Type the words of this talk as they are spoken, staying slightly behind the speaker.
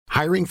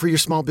Hiring for your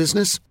small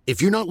business?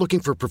 If you're not looking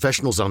for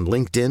professionals on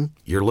LinkedIn,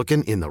 you're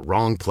looking in the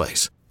wrong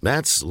place.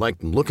 That's like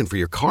looking for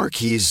your car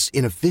keys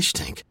in a fish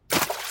tank.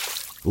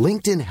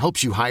 LinkedIn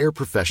helps you hire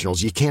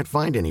professionals you can't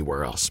find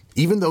anywhere else,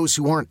 even those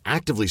who aren't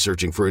actively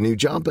searching for a new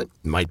job but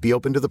might be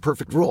open to the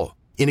perfect role.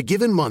 In a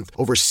given month,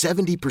 over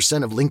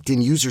 70% of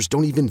LinkedIn users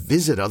don't even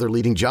visit other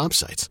leading job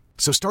sites.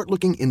 So start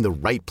looking in the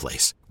right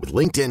place. With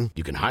LinkedIn,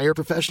 you can hire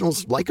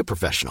professionals like a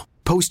professional.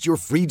 Post your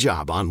free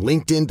job on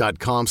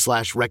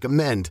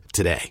linkedin.com/recommend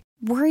today.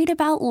 Worried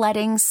about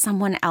letting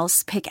someone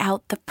else pick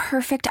out the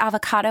perfect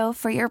avocado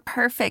for your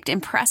perfect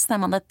impress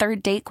them on the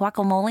third date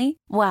guacamole?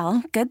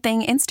 Well, good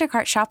thing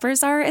Instacart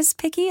shoppers are as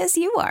picky as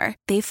you are.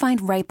 They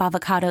find ripe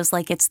avocados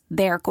like it's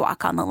their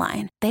guac on the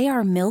line. They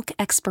are milk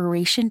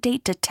expiration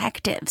date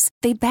detectives.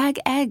 They bag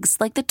eggs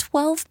like the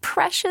 12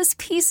 precious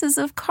pieces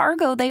of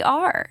cargo they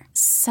are.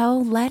 So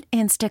let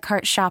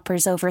Instacart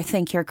shoppers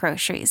overthink your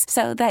groceries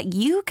so that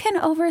you can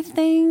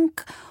overthink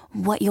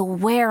what you'll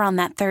wear on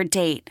that third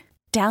date.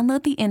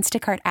 Download the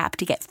Instacart app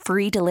to get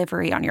free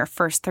delivery on your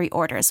first 3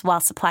 orders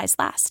while supplies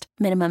last.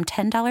 Minimum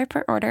 $10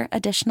 per order.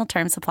 Additional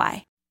terms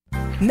apply.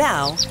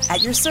 Now,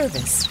 at your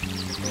service.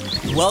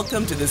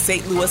 Welcome to the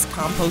St. Louis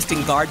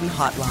Composting Garden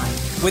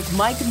Hotline with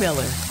Mike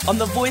Miller on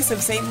the voice of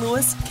St.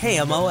 Louis,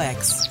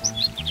 KMOX.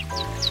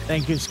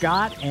 Thank you,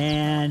 Scott,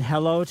 and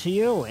hello to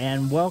you,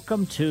 and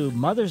welcome to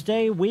Mother's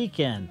Day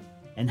weekend.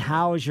 And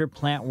how is your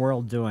plant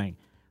world doing?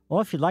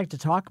 Well, if you'd like to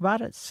talk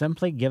about it,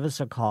 simply give us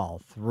a call,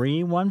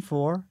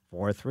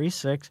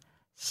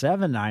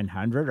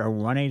 314-436-7900 or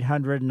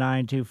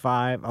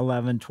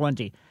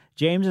 1-800-925-1120.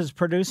 James is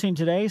producing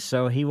today,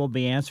 so he will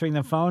be answering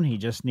the phone. He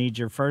just needs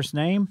your first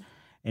name,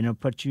 and he'll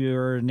put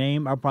your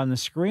name up on the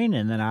screen,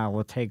 and then I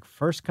will take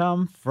first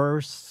come,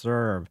 first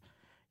serve.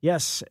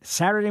 Yes,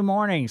 Saturday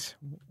mornings,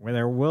 where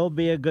there will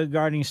be a good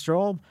gardening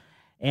stroll.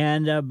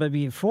 And but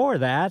before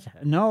that,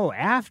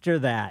 after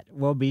that,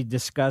 we'll be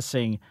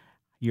discussing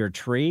your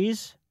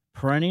trees,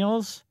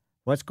 perennials,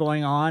 what's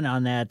going on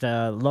that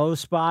low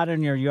spot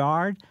in your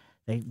yard.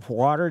 The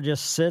water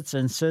just sits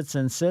and sits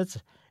and sits.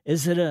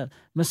 Is it a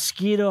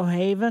mosquito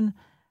haven?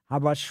 How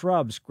about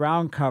shrubs,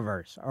 ground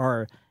covers,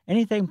 or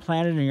anything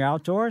planted in your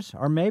outdoors?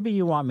 Or maybe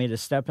you want me to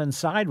step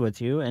inside with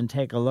you and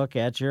take a look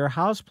at your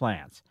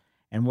houseplants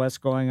and what's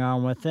going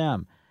on with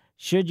them.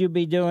 Should you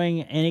be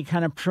doing any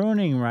kind of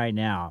pruning right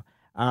now?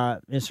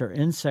 Is there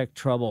insect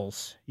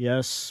troubles?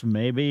 Yes,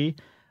 maybe.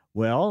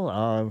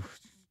 Well,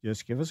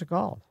 just give us a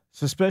call.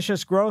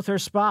 Suspicious growth or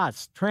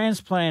spots,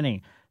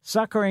 transplanting,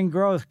 suckering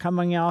growth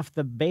coming off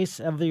the base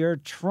of your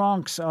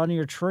trunks on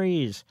your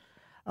trees,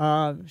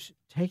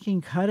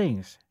 taking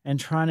cuttings and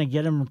trying to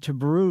get them to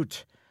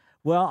root.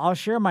 Well, I'll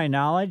share my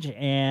knowledge,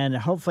 and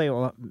hopefully it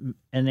will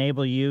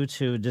enable you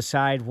to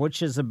decide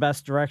which is the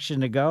best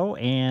direction to go,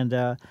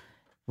 and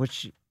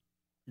which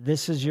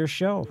this is your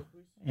show.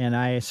 And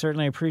I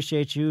certainly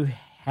appreciate you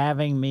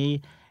having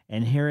me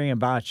and hearing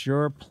about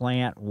your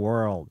plant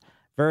world.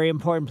 Very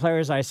important player,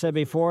 as I said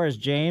before, is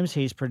James.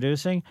 He's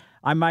producing.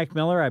 I'm Mike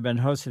Miller. I've been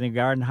hosting the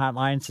Garden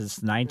Hotline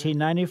since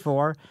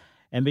 1994.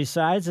 And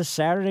besides a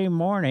Saturday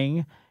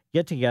morning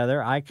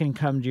get-together, I can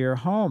come to your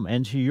home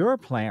and to your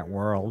plant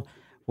world,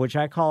 which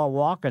I call a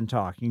walk and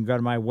talk. You can go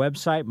to my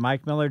website,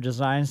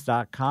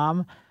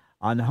 MikeMillerDesigns.com.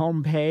 On the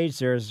home page,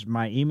 there's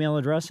my email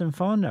address and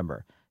phone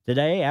number.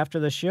 Today, after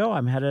the show,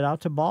 I'm headed out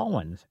to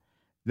Baldwin.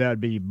 That'd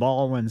be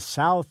Baldwin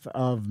south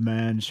of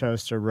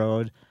Manchester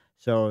Road.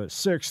 So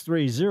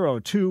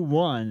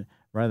 63021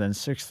 rather than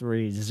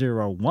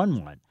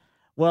 63011.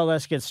 Well,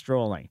 let's get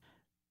strolling.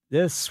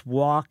 This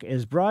walk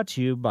is brought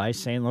to you by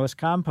St. Louis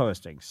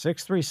Composting,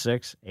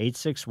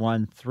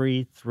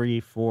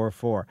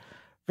 636-861-3344.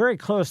 Very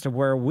close to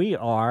where we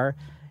are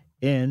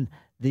in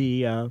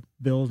the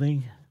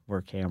building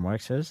where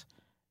KMOX is,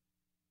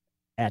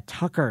 at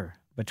Tucker,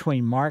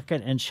 between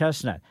Market and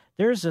Chestnut.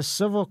 There's a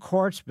civil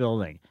courts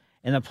building,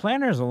 and the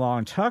planters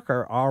along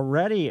Tucker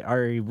already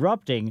are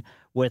erupting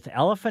with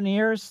elephant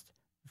ears,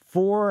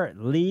 4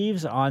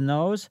 leaves on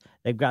those.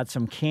 They've got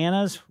some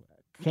cannas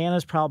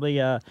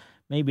probably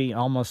maybe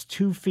almost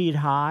 2 feet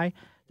high.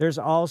 There's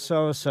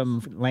also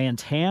some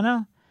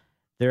lantana.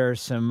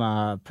 There's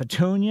some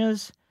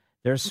petunias.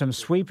 There's some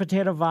sweet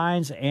potato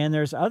vines, and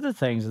there's other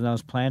things in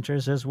those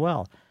planters as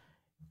well.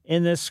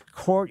 In this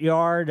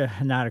courtyard,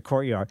 not a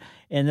courtyard,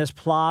 in this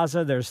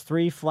plaza, there's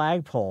 3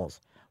 flagpoles.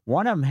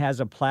 One of them has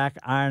a plaque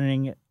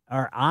honoring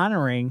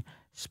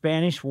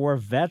Spanish War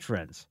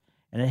veterans,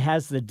 and it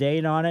has the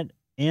date on it,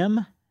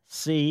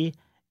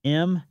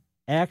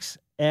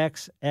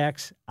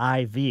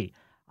 MCMXXXIV.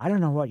 I don't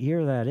know what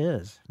year that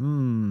is.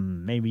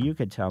 Maybe you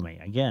could tell me.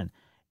 Again,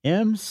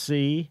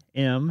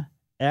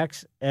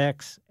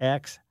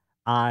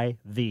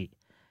 MCMXXXIV.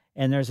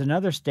 And there's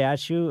another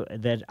statue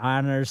that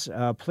honors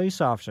police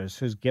officers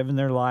who's given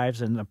their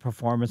lives in the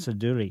performance of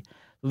duty.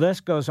 The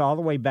list goes all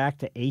the way back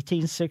to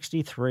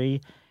 1863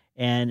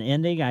 and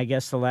ending, I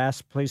guess the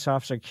last police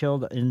officer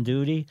killed in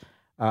duty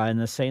in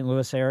the St.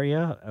 Louis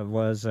area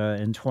was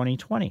in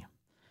 2020.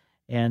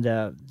 And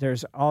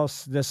there's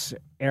also this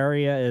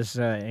area is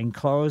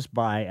enclosed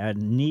by a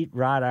neat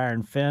wrought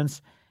iron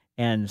fence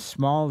and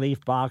small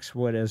leaf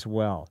boxwood as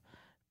well.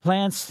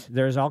 Plants,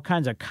 there's all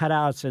kinds of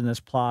cutouts in this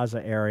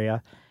plaza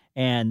area,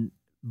 and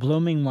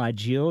blooming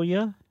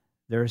wigelia.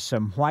 There's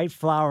some white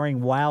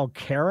flowering wild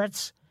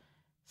carrots.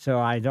 So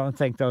I don't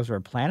think those were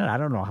planted. I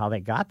don't know how they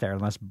got there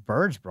unless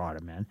birds brought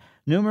them in.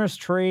 Numerous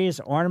trees,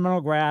 ornamental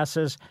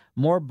grasses,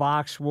 more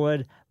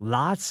boxwood,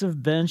 lots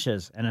of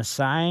benches, and a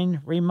sign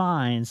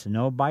reminds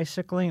no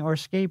bicycling or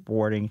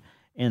skateboarding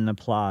in the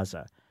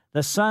plaza.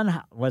 The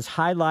sun was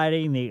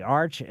highlighting the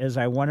arch as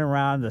I went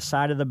around the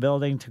side of the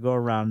building to go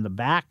around the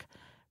back.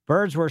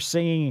 Birds were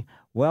singing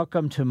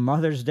Welcome to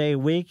Mother's Day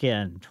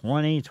Weekend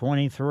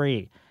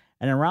 2023.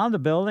 And around the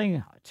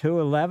building,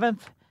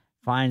 211th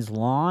finds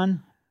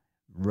lawn,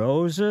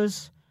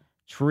 roses,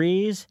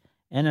 trees,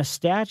 and a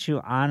statue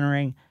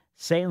honoring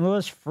St.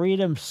 Louis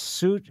Freedom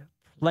Suit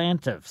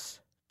plaintiffs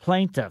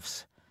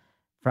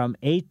from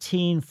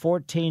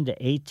 1814 to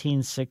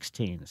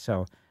 1816.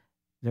 So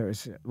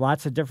there's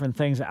lots of different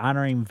things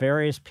honoring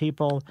various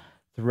people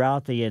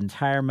throughout the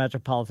entire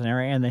metropolitan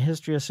area and the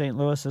history of St.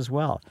 Louis as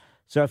well.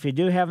 So if you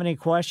do have any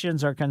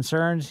questions or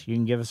concerns, you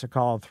can give us a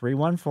call,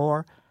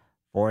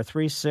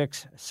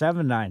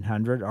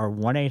 314-436-7900 or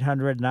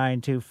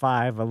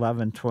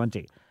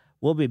 1-800-925-1120.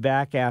 We'll be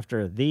back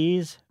after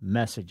these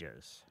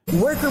messages.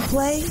 Work or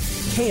play,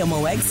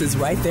 KMOX is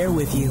right there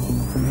with you.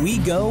 We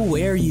go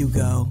where you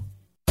go.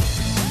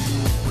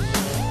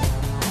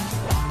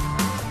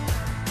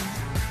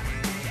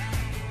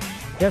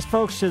 Yes,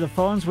 folks, to the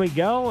phones we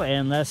go,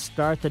 and let's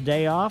start the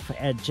day off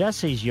at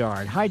Jesse's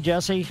yard. Hi,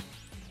 Jesse.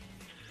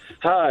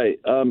 Hi.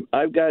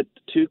 I've got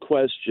two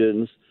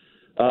questions.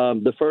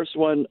 The first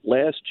one,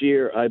 last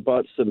year I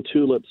bought some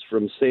tulips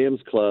from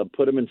Sam's Club,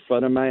 put them in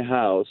front of my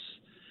house,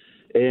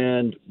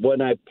 and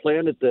when I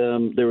planted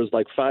them, there was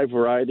like 5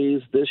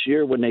 varieties. This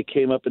year, when they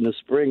came up in the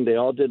spring, they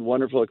all did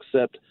wonderful,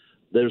 except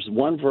there's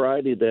one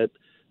variety that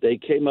they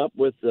came up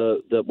with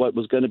what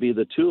was going to be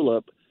the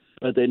tulip,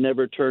 but they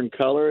never turned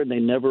color and they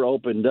never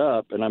opened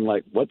up. And I'm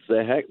like, what's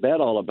the heck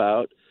that all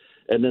about?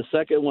 And the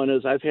second one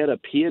is I've had a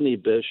peony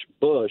bush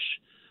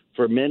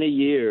for many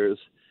years,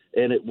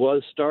 and it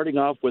was starting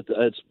off with,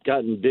 it's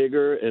gotten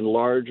bigger and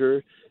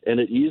larger, and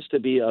it used to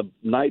be a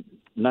nice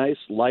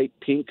light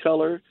pink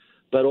color,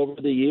 but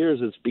over the years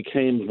it's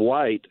became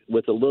white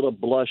with a little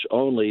blush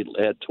only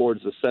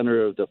towards the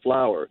center of the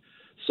flower.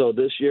 So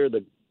this year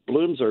the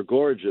blooms are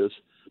gorgeous,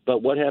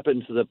 but what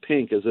happened to the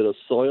pink? Is it a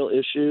soil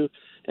issue,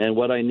 and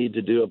what I need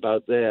to do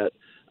about that?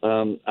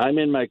 I'm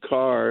in my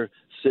car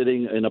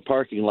sitting in a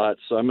parking lot,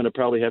 so I'm going to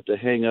probably have to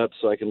hang up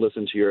so I can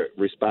listen to your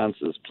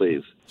responses,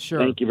 please. Sure.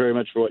 Thank you very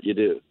much for what you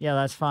do. Yeah,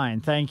 that's fine.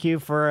 Thank you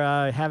for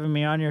having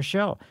me on your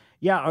show.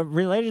 Yeah,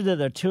 related to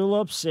the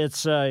tulips,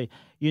 it's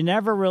you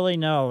never really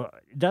know.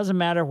 It doesn't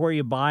matter where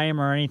you buy them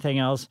or anything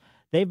else.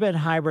 They've been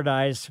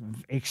hybridized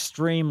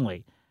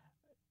extremely,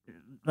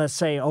 let's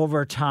say,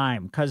 over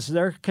time, because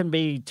there can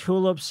be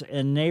tulips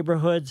in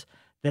neighborhoods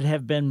that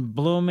have been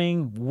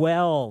blooming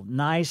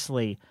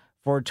nicely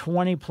for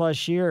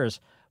 20-plus years.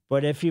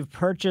 But if you've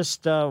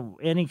purchased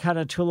any kind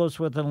of tulips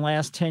within the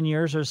last 10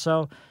 years or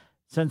so,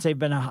 since they've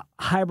been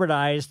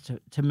hybridized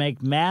to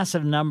make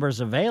massive numbers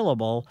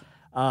available,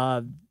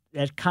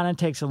 it kind of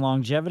takes the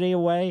longevity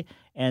away,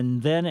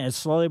 and then it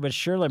slowly but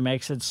surely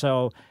makes it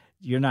so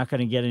you're not going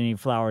to get any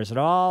flowers at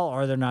all,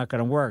 or they're not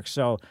going to work.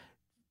 So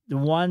the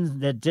one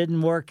that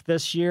didn't work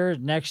this year,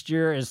 next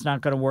year it's not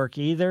going to work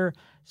either.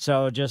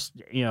 So just,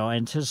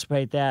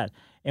 anticipate that.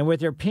 And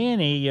with your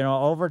peony,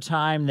 over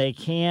time they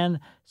can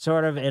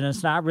sort of, and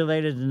it's not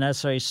related to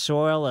necessarily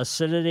soil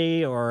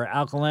acidity or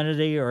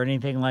alkalinity or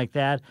anything like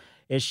that.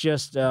 It's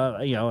just,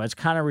 it's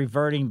kind of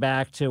reverting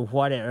back to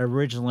what it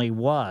originally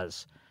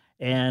was.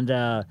 And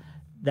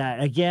that,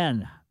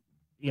 again,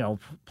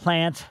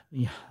 plant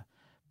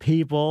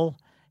people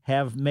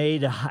have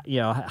made,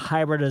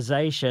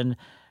 hybridization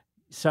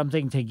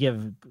something to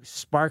give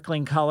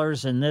sparkling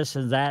colors and this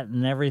and that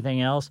and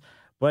everything else.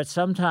 But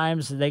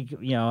sometimes they,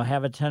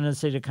 have a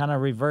tendency to kind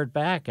of revert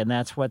back, and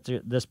that's what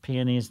this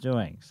peony is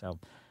doing. So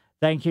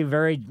thank you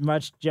very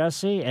much,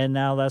 Jesse. And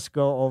now let's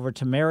go over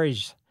to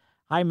Mary's.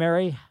 Hi,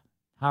 Mary.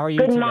 How are you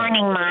today? Good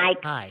morning, Mike.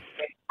 Hi.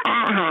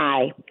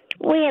 Hi.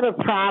 We have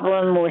a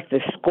problem with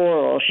the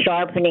squirrels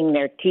sharpening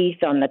their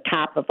teeth on the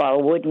top of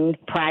our wooden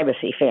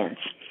privacy fence.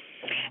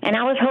 And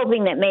I was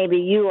hoping that maybe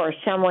you or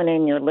someone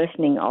in your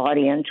listening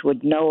audience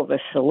would know of a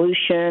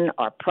solution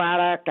or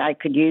product I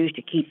could use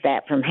to keep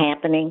that from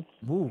happening.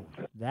 Ooh,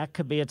 that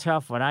could be a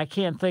tough one. I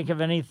can't think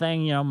of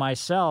anything,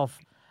 myself,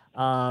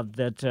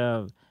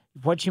 that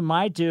what you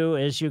might do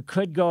is you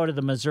could go to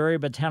the Missouri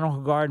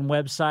Botanical Garden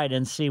website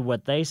and see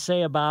what they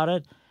say about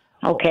it.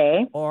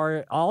 Okay.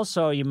 Or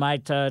also you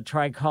might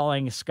try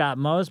calling Scott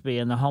Mosby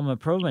in the Home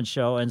Improvement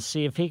Show and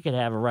see if he could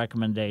have a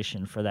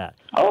recommendation for that.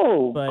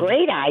 Oh,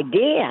 great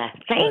idea.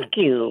 Thank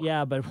you.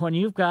 Yeah, but when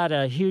you've got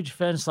a huge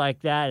fence like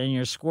that and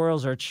your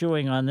squirrels are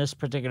chewing on this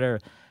particular,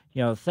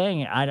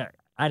 thing,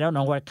 I I don't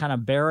know what kind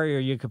of barrier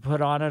you could put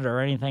on it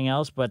or anything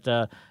else, but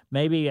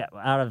maybe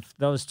out of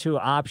those two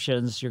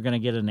options, you're going to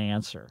get an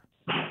answer.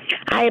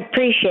 I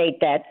appreciate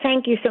that.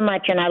 Thank you so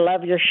much, and I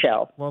love your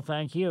show. Well,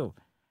 thank you.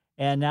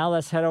 And now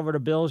let's head over to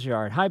Bill's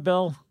yard. Hi,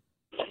 Bill.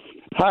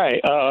 Hi.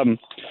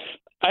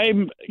 I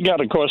got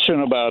a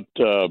question about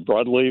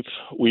broadleaf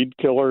weed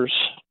killers.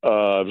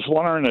 I was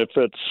wondering if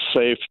it's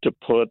safe to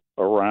put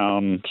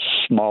around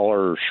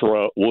smaller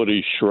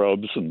woody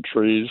shrubs and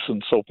trees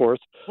and so forth.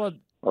 Well,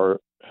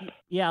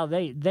 yeah,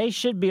 they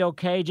should be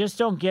okay. Just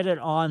don't get it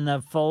on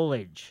the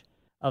foliage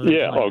of the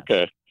plants.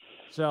 Okay.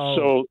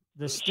 So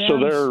the stems, so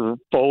they're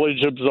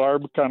foliage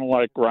absorbed, kind of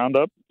like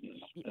Roundup?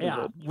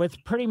 Yeah,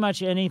 with pretty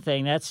much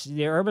anything. That's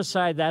the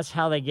herbicide. That's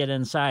how they get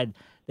inside.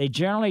 They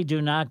generally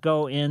do not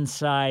go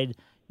inside,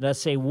 let's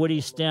say,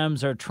 woody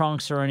stems or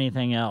trunks or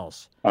anything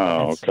else.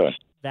 Oh, okay.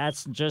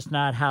 That's just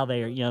not how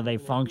they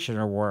function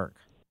or work.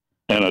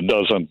 And it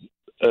doesn't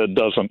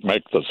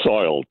make the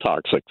soil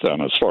toxic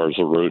then, as far as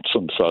the roots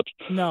and such.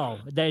 No,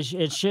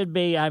 it should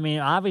be. I mean,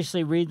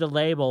 obviously read the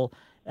label,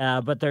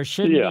 but there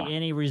shouldn't be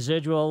any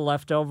residual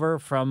left over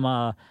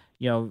from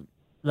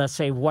let's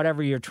say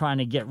whatever you're trying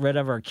to get rid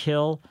of or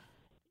kill.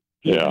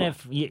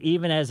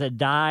 Even as it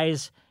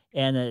dies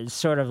and it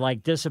sort of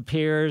like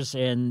disappears,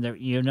 and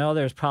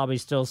there's probably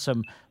still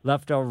some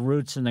leftover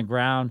roots in the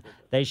ground,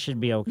 they should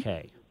be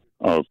okay.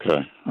 Okay.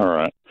 All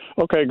right.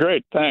 Okay,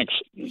 great. Thanks.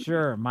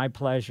 Sure. My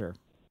pleasure.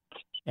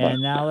 And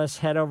now let's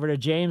head over to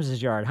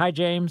James's yard. Hi,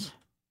 James.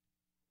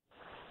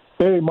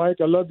 Hey, Mike.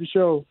 I love the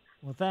show.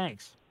 Well,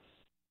 thanks.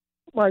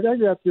 Mike, I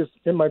got this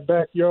in my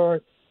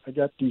backyard. I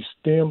got these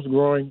stems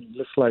growing.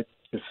 Looks like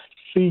there's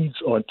seeds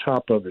on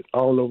top of it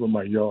all over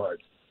my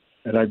yard.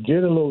 And I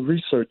did a little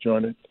research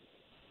on it,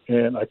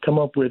 and I come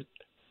up with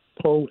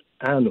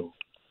poano.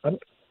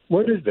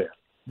 What is that?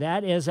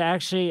 That is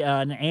actually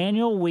an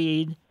annual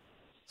weed.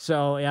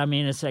 So, I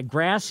mean, it's a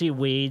grassy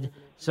weed.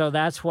 So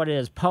that's what it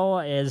is.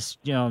 Poa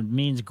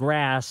means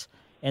grass,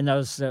 and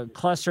those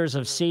clusters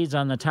of seeds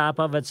on the top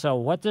of it. So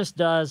what this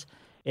does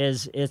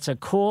is it's a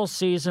cool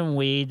season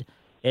weed.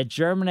 It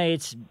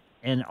germinates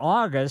in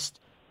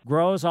August,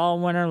 grows all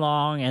winter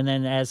long, and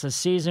then as the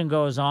season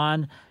goes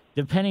on,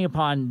 depending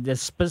upon the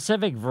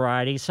specific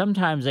variety,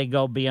 sometimes they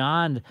go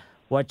beyond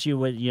what you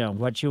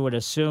would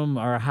assume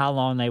or how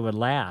long they would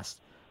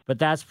last. But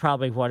that's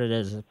probably what it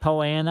is.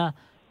 Poana.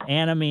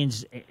 Anna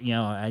means,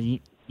 a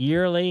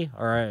yearly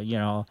or,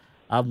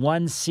 a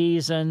one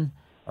season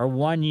or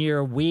 1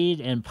 year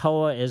weed, and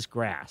Poa is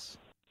grass.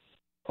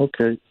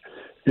 Okay.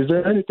 Is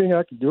there anything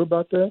I can do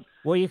about that?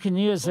 Well, you can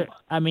use it.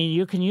 I mean,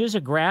 you can use a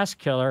grass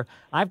killer.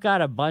 I've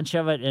got a bunch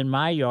of it in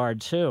my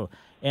yard, too,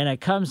 and it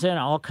comes in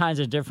all kinds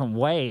of different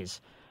ways.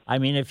 I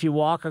mean, if you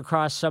walk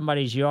across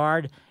somebody's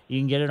yard,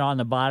 you can get it on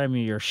the bottom of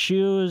your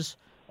shoes,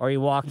 or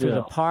you walk through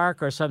the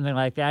park or something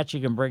like that,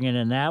 you can bring it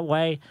in that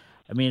way.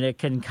 I mean, it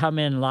can come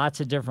in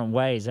lots of different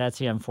ways. That's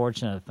the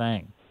unfortunate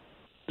thing.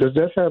 Does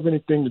that have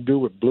anything to do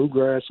with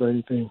bluegrass or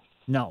anything?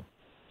 No.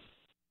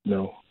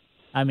 No.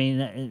 I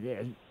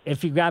mean,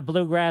 if you've got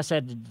bluegrass,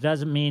 that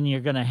doesn't mean you're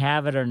going to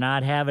have it or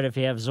not have it if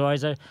you have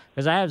zoysia.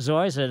 Because I have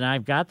zoysia and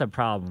I've got the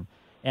problem.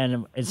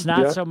 And it's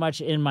not so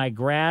much in my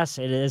grass.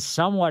 It is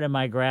somewhat in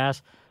my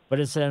grass, but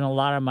it's in a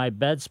lot of my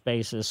bed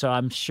spaces. So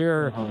I'm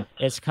sure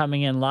it's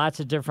coming in lots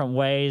of different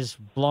ways,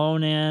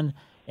 blown in.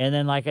 And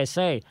then, like I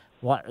say,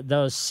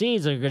 those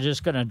seeds are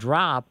just going to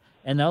drop,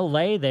 and they'll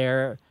lay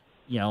there,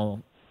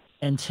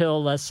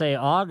 until, let's say,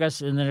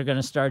 August, and then they're going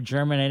to start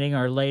germinating,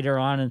 or later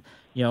on,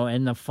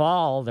 in the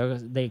fall,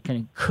 they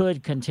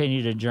could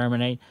continue to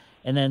germinate,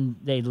 and then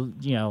they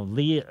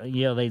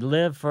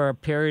live for a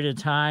period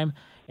of time,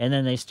 and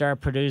then they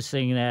start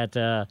producing that,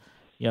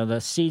 the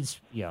seeds,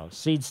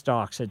 seed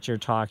stalks that you're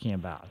talking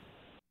about.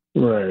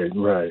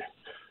 Right.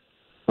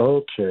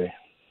 Okay.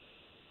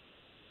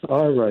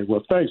 All right.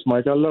 Well, thanks,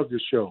 Mike. I love your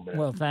show, man.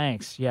 Well,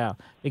 thanks. Yeah,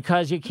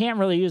 because you can't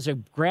really use a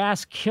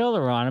grass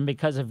killer on them,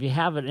 because if you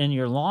have it in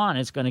your lawn,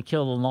 it's going to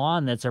kill the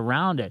lawn that's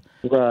around it.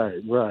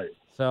 Right.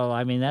 So,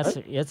 I mean,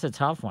 it's a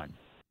tough one.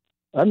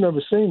 I've never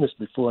seen this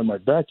before in my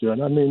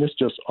backyard. I mean, it's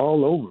just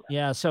all over.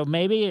 Yeah, so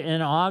maybe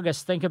in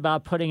August, think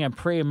about putting a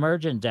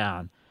pre-emergent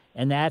down,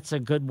 and that's a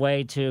good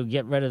way to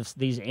get rid of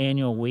these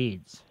annual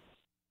weeds.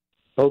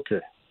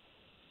 Okay.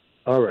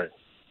 All right.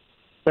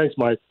 Thanks,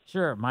 Mike.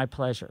 Sure, my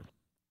pleasure.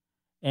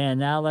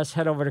 And now let's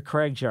head over to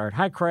Craig's yard.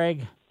 Hi,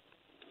 Craig.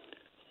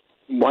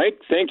 Mike,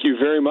 thank you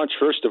very much,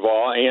 first of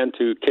all, and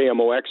to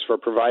KMOX for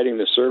providing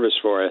the service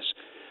for us.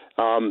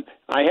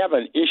 I have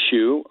an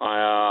issue,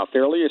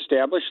 fairly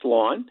established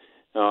lawn,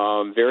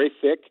 very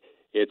thick.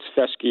 It's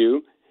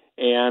fescue,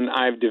 and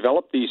I've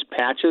developed these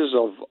patches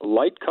of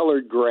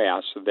light-colored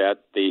grass that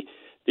the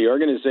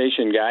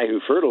organization guy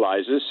who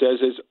fertilizes says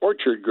is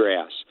orchard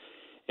grass.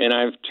 And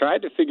I've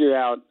tried to figure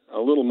out a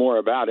little more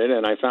about it,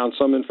 and I found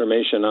some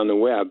information on the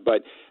web.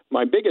 But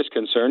my biggest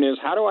concern is,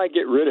 how do I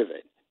get rid of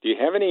it? Do you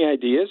have any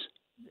ideas?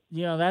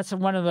 That's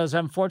one of those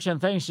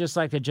unfortunate things, just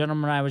like the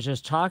gentleman I was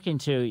just talking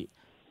to.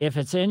 If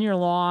it's in your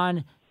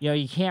lawn,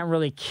 you can't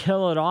really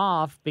kill it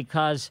off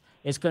because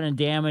it's going to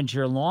damage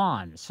your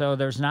lawn. So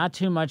there's not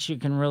too much you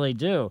can really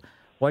do.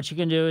 What you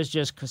can do is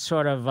just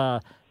sort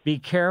of be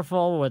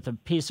careful with a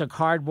piece of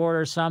cardboard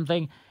or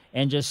something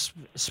and just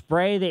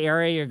spray the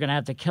area. You're going to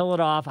have to kill it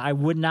off. I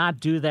would not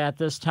do that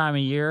this time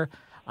of year.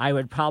 I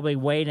would probably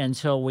wait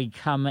until we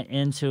come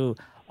into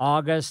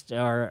August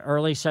or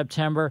early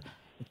September,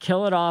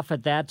 kill it off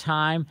at that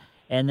time,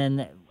 and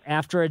then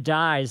after it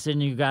dies,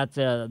 then you got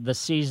the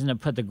season to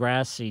put the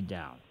grass seed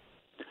down.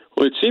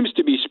 Well, it seems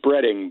to be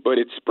spreading, but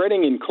it's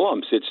spreading in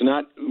clumps. It's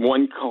not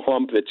one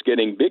clump that's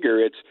getting bigger.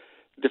 It's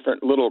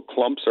different little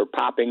clumps are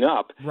popping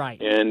up.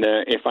 Right. And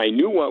if I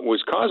knew what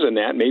was causing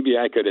that, maybe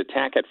I could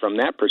attack it from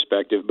that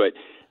perspective, but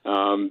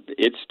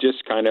it's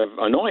just kind of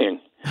annoying.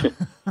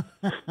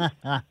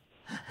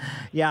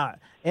 Yeah,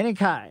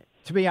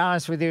 to be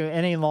honest with you,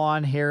 any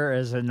lawn here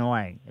is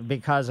annoying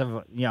because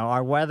of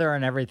our weather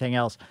and everything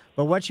else.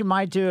 But what you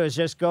might do is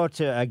just go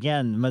to,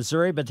 again,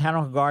 Missouri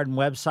Botanical Garden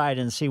website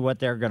and see what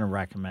they're going to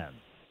recommend.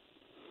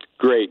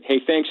 Great. Hey,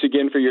 thanks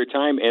again for your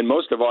time and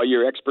most of all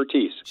your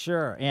expertise.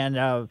 Sure. And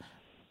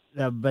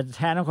the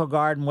Botanical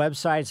Garden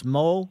website's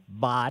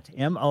mobot,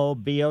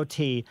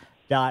 MOBOT.org,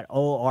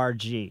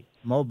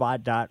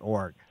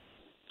 mobot.org.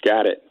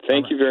 Got it.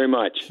 Thank you very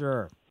much.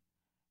 Sure.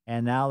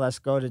 And now let's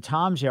go to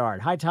Tom's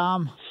yard. Hi,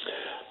 Tom.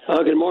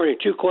 Good morning.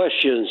 Two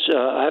questions.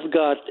 I've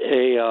got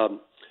a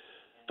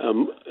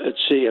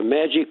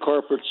Magic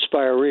Carpet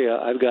Spirea.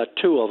 I've got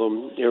two of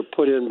them. They were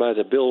put in by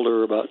the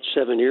builder about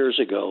 7 years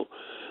ago.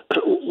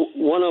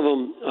 One of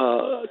them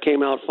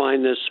came out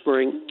fine this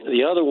spring.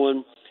 The other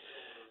one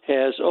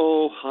has, 8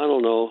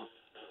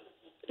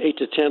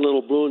 to 10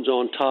 little blooms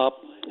on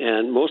top,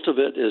 and most of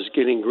it is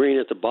getting green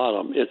at the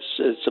bottom.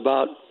 It's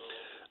about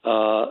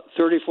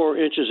 34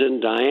 inches in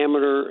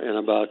diameter and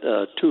about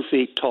 2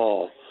 feet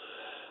tall.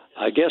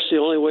 I guess the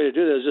only way to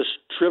do that is just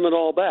trim it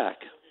all back.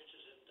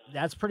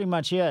 That's pretty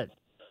much it.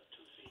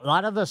 A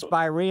lot of the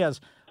spireas,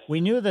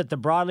 we knew that the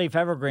broadleaf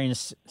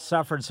evergreens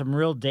suffered some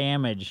real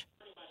damage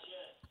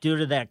due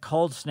to that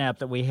cold snap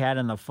that we had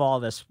in the fall,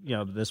 this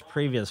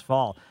previous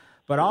fall.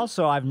 But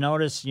also I've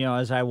noticed,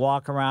 as I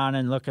walk around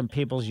and look in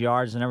people's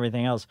yards and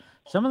everything else,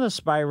 some of the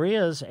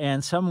spireas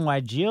and some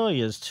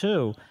Weigelias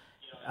too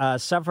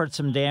suffered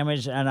some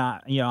damage, and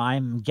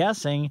I'm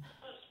guessing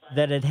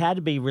that it had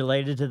to be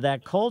related to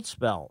that cold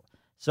spell.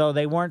 So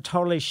they weren't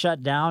totally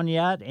shut down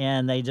yet,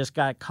 and they just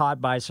got caught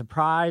by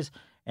surprise,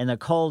 and the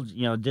cold,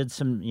 did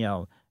some,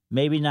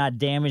 maybe not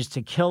damage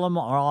to kill them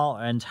all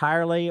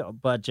entirely,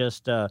 but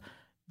just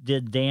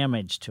did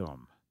damage to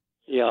them.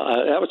 Yeah,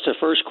 that was the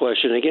first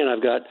question. Again,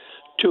 I've got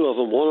two of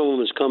them. One of them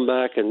has come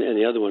back, and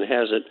the other one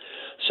hasn't.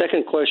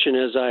 Second question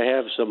is I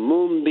have some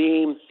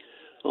moonbeam,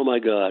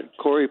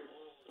 Coreopsis.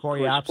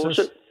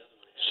 Coreopsis.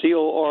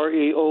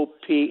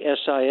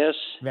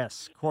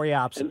 Yes,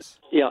 Coreopsis.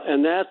 Yeah,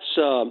 and that's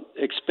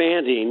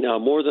expanding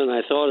more than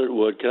I thought it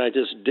would. Can I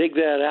just dig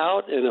that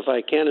out? And if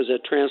I can, is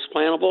it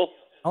transplantable?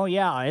 Oh,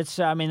 yeah. It's,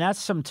 that's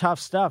some tough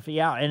stuff.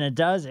 Yeah, and it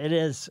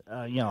is,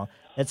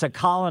 it's a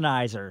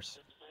colonizer.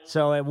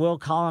 So it will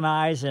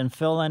colonize and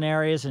fill in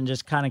areas and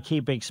just kind of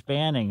keep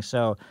expanding.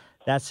 So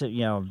that's,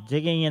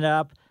 digging it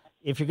up.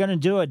 If you're going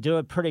to do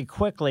it pretty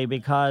quickly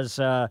because,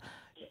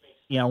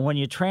 when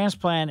you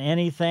transplant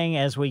anything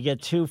as we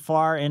get too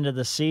far into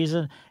the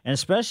season, and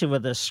especially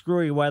with the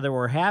screwy weather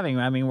we're having,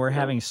 we're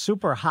having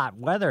super hot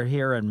weather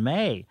here in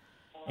May.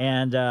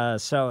 And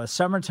so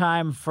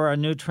summertime for a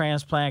new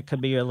transplant could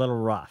be a little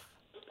rough.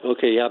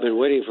 Okay, I've been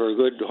waiting for a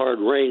good hard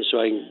rain so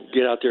I can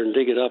get out there and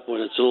dig it up when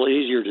it's a little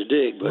easier to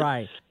dig. But,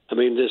 right.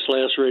 This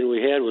last rain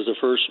we had was the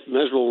first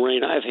measurable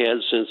rain I've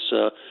had since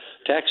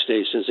tax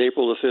day, since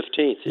April the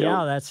 15th.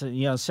 Yeah, that's,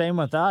 same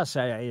with us.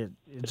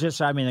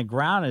 The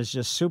ground is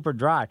just super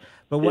dry.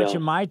 But what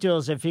you might do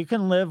is if you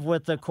can live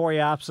with the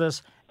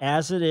Coreopsis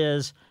as it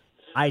is,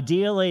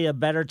 ideally a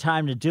better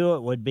time to do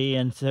it would be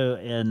in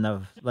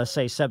the, let's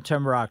say,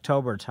 September,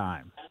 October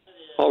time.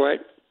 All right.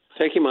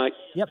 Thank you, Mike.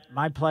 Yep,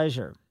 my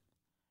pleasure.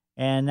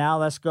 And now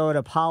let's go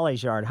to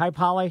Polly's yard. Hi,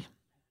 Polly.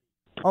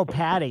 Oh,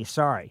 Patty,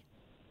 sorry.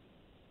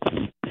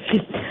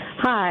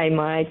 Hi,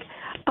 Mike.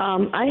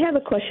 I have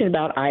a question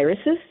about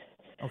irises.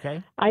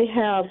 Okay. I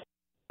have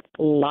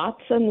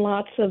lots and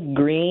lots of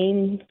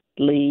green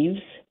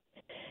leaves,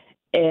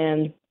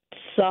 and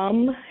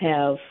some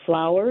have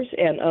flowers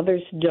and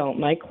others don't.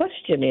 My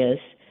question is,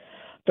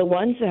 the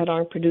ones that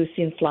aren't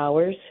producing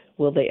flowers,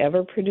 will they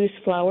ever produce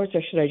flowers,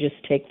 or should I just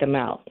take them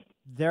out?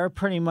 They're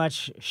pretty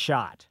much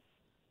shot.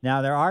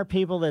 Now, there are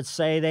people that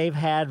say they've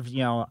had,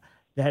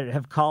 that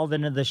have called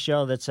into the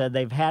show that said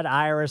they've had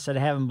iris that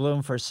haven't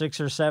bloomed for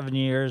 6 or 7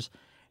 years,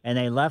 and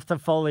they left the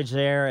foliage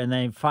there, and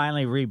they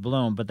finally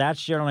rebloom. But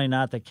that's generally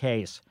not the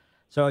case.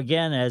 So,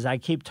 again, as I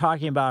keep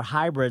talking about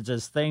hybrids,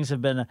 as things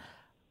have been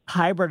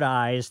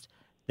hybridized,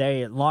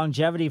 the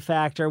longevity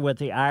factor with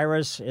the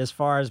iris as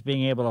far as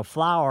being able to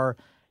flower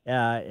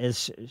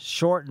is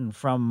shortened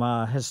from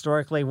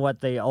historically what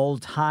the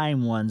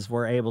old-time ones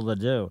were able to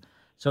do.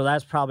 So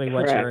that's probably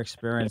what you're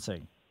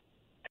experiencing.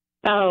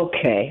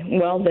 Okay.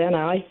 Well, then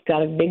I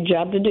got a big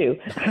job to do.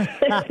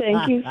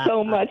 Thank you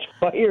so much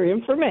for your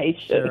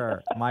information.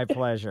 Sure. My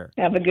pleasure.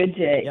 Have a good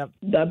day. Yep.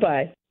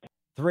 Bye-bye.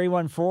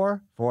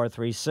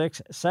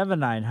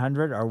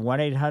 314-436-7900 or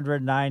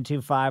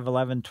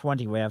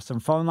 1-800-925-1120. We have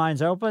some phone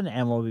lines open,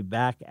 and we'll be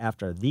back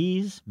after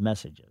these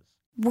messages.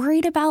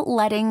 Worried about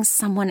letting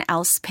someone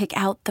else pick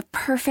out the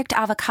perfect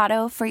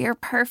avocado for your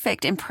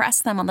perfect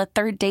impress them on the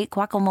third date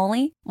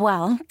guacamole?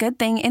 Well, good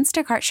thing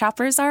Instacart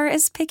shoppers are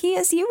as picky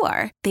as you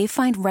are. They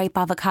find ripe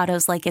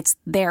avocados like it's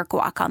their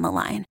guac on the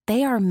line.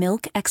 They are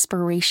milk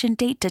expiration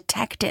date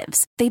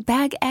detectives. They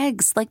bag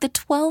eggs like the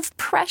 12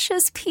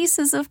 precious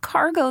pieces of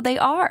cargo they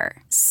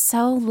are.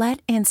 So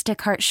let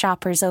Instacart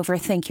shoppers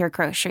overthink your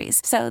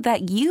groceries so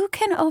that you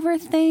can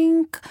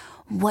overthink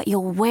what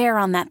you'll wear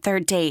on that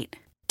third date.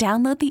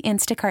 Download the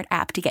Instacart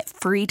app to get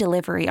free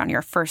delivery on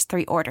your first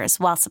 3 orders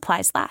while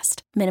supplies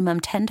last. Minimum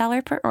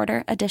 $10 per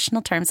order.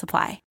 Additional terms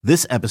apply.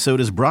 This episode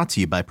is brought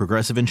to you by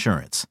Progressive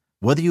Insurance.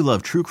 Whether you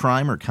love true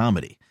crime or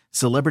comedy,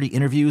 celebrity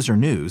interviews or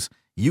news,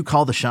 you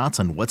call the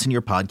shots on what's in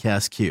your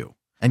podcast queue.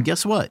 And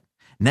guess what?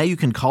 Now you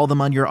can call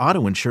them on your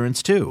auto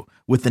insurance too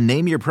with the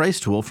Name Your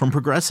Price tool from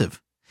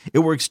Progressive. It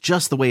works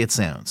just the way it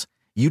sounds.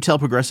 You tell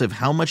Progressive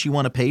how much you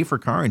want to pay for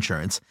car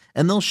insurance,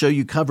 and they'll show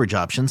you coverage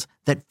options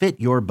that fit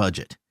your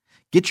budget.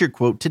 Get your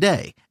quote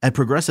today at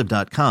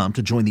Progressive.com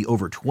to join the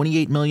over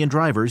 28 million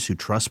drivers who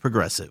trust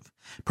Progressive.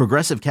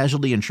 Progressive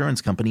Casualty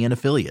Insurance Company and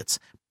Affiliates.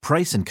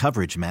 Price and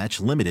coverage match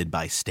limited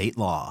by state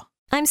law.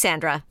 I'm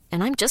Sandra,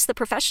 and I'm just the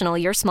professional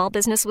your small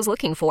business was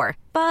looking for.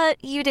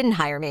 But you didn't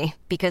hire me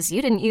because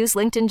you didn't use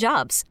LinkedIn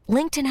Jobs.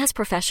 LinkedIn has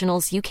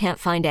professionals you can't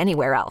find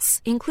anywhere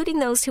else, including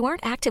those who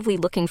aren't actively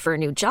looking for a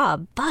new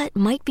job, but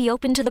might be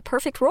open to the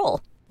perfect role,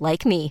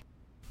 like me.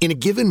 In a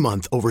given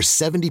month, over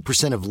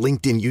 70% of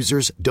LinkedIn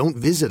users don't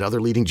visit other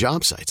leading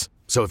job sites.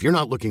 So if you're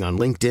not looking on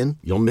LinkedIn,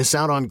 you'll miss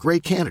out on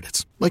great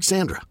candidates like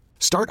Sandra.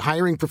 Start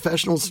hiring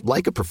professionals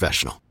like a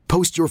professional.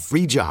 Post your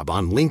free job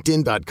on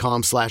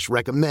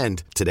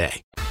linkedin.com/recommend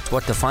today.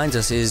 What defines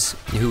us is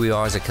who we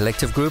are as a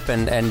collective group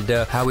and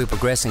how we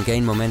progress and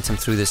gain momentum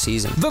through the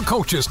season. The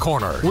Coach's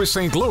Corner with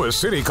St. Louis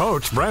City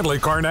Coach Bradley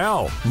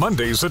Carnell.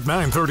 Mondays at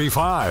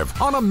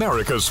 9:35 on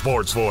America's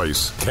Sports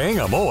Voice,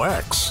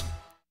 KMOX.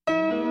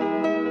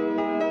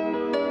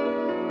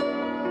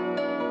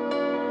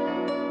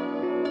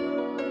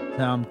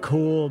 Some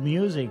cool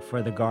music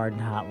for the Garden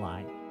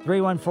Hotline.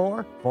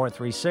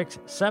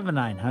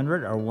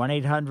 314-436-7900 or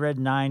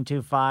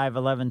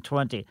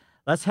 1-800-925-1120.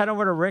 Let's head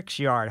over to Rick's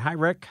yard. Hi,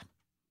 Rick.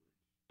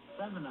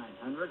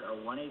 7900 or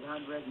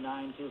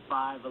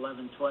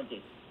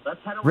 1-800-925-1120.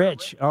 Let's head over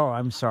Rich. Oh,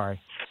 I'm sorry.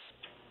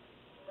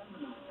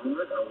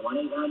 700 or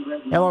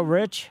 1-800. Hello,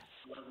 Rich.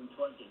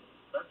 1120.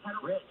 Let's head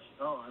over Rich.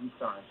 Oh, I'm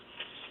sorry.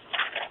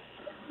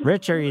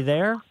 Rich, are you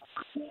there?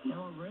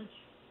 Hello, Rich.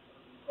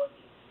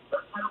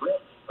 Let's head over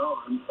Rich.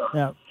 Oh, I'm sorry.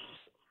 Now,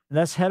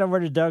 let's head over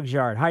to Doug's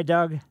yard. Hi,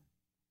 Doug.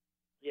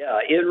 Yeah,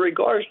 in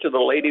regards to the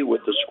lady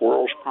with the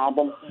squirrels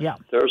problem,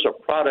 there's a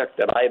product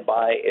that I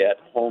buy at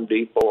Home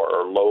Depot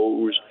or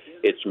Lowe's.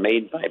 It's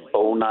made by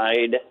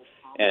Bonide,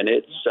 and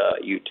it's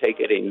you take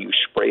it and you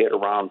spray it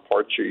around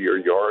parts of your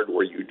yard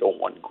where you don't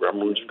want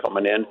gremlins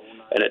coming in,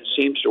 and it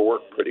seems to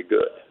work pretty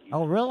good.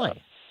 Oh,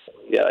 really?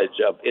 Yeah,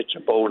 it's a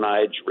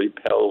Bonide,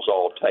 repels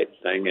all type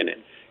thing, and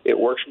it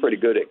works pretty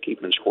good at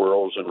keeping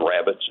squirrels and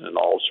rabbits and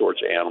all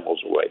sorts of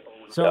animals away.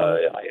 So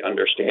I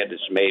understand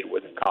it's made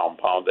with a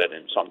compound that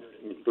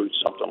includes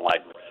something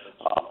like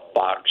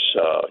box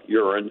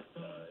urine.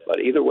 But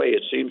either way,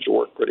 it seems to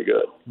work pretty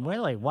good.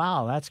 Really?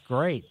 Wow, that's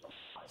great.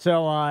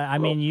 So, I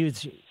mean, you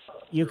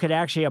could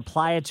actually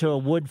apply it to a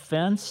wood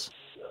fence?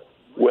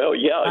 Well,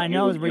 yeah. I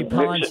know the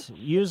repellents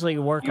usually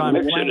work on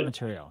plant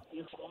material.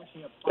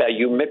 Yeah,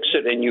 you mix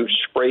it and you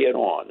spray it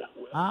on.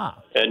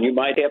 And you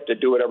might have to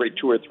do it every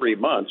 2 or 3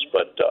 months,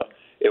 but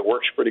it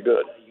works pretty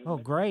good. Oh,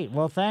 great.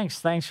 Well, thanks.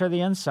 Thanks for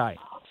the insight.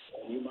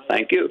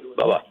 Thank you.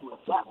 Bye-bye.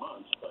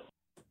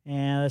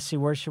 And let's see,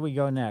 where should we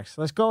go next?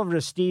 Let's go over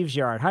to Steve's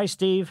yard. Hi,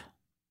 Steve.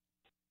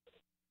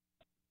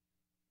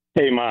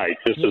 Hey, Mike.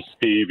 This is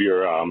Steve,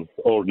 your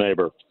old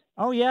neighbor.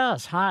 Oh,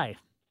 yes. Hi.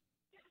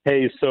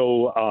 Hey,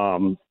 so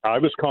I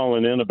was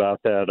calling in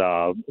about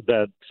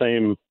that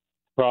same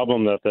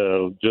problem that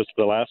the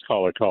last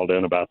caller called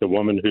in about, the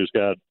woman who's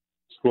got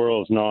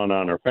squirrels gnawing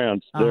on her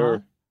fence.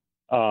 There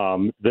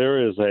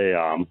is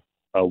a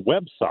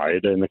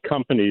website and a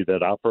company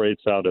that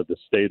operates out of the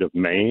state of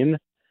Maine,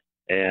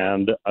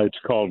 and it's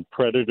called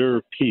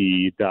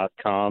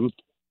PredatorP.com,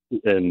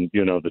 and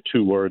the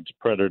 2 words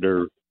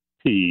Predator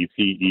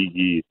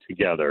P-E-E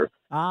together.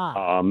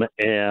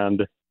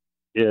 And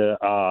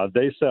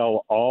they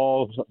sell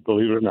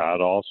believe it or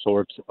not, all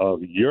sorts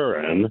of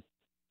urine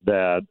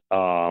that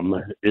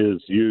can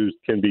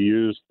be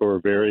used for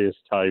various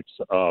types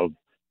of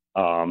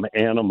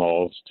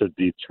animals to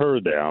deter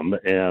them.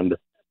 And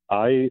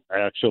I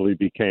actually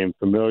became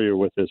familiar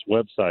with this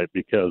website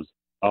because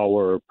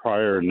our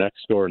prior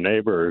next door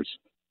neighbors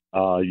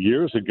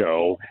years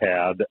ago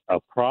had a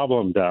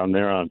problem down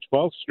there on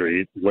 12th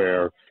Street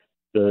where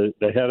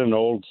they had an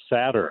old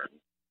Saturn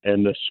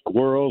and the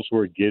squirrels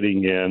were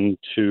getting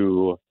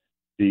into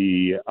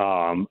the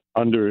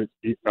under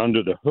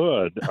the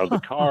hood of the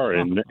car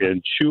and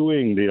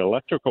chewing the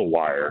electrical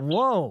wires.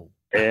 Whoa.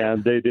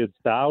 And they did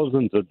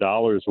thousands of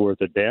dollars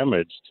worth of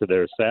damage to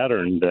their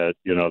Saturn that,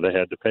 they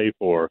had to pay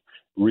for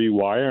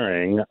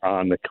rewiring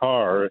on the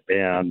car.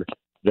 And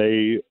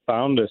they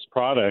found this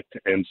product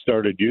and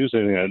started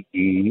using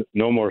it.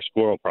 No more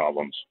squirrel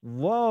problems.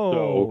 Whoa.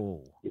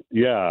 So,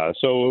 yeah.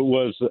 So it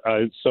was,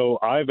 so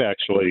I've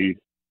actually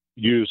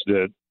used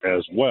it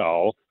as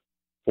well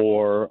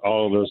for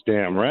all of those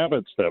damn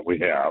rabbits that we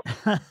have.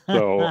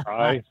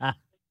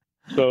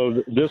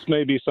 So this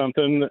may be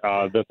something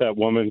that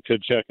woman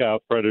could check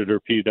out,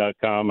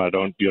 predatorp.com. I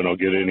don't,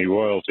 get any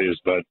royalties,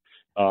 but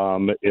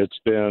it's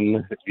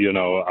been,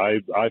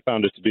 I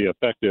found it to be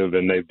effective,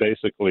 and they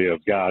basically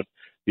have got,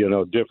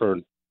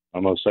 different,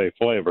 I'm going to say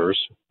flavors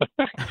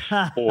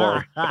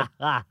for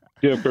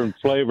different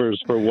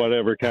flavors for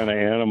whatever kind of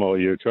animal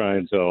you're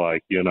trying to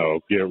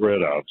get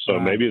rid of. So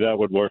maybe that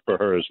would work for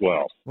her as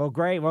well. Well,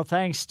 great. Well,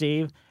 thanks,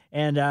 Steve.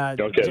 And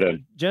okay,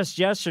 then. Just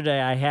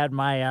yesterday, I had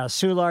my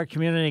Solar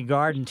Community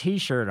Garden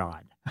T-shirt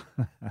on.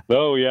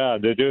 Oh, yeah.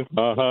 Did you?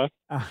 Uh-huh.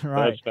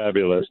 Right. That's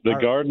fabulous. The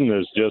garden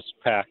is just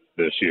packed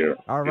this year.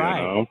 All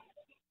right.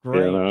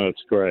 Great.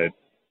 It's great.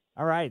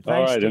 All right. Thanks,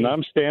 all right. Steve. And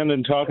I'm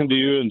standing talking to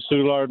you in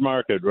Soulard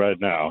Market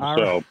right now. All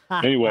right.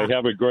 Anyway,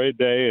 have a great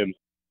day, and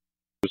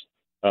just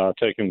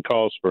taking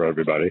calls for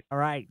everybody. All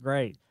right.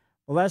 Great.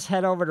 Well, let's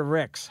head over to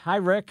Rick's. Hi,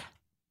 Rick.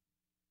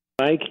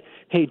 Mike.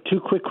 Hey, 2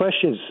 quick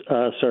questions,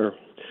 sir.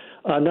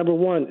 Number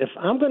one, if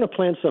I'm going to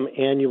plant some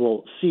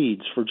annual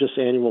seeds for just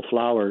annual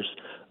flowers,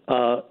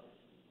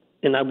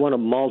 and I want to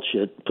mulch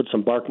it, put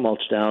some bark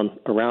mulch down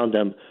around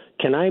them,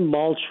 can I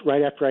mulch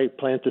right after I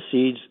plant the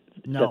seeds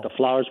that the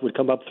flowers would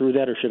come up through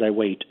that, or should I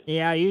wait?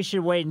 Yeah, you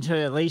should wait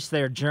until at least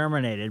they're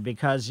germinated,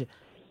 because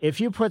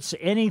if you put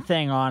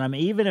anything on them,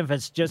 even if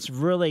it's just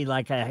really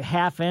like a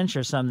half inch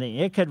or something,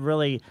 it could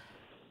really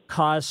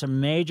cause some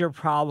major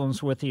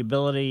problems with the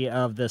ability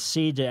of the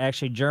seed to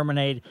actually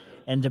germinate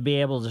and to be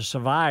able to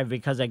survive,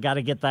 because they got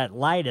to get that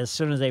light as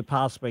soon as they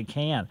possibly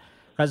can.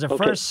 Because the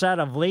first set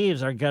of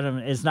leaves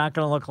is not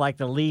going to look like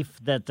the leaf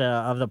that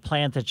of the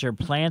plant that you're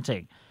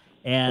planting.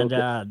 And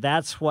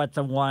that's what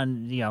the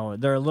one,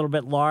 they're a little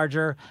bit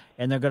larger,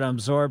 and they're going to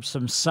absorb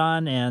some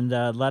sun, and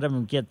let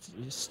them get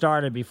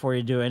started before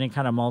you do any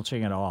kind of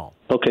mulching at all.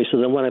 Okay, so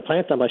then when I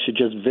plant them, I should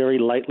just very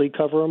lightly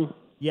cover them?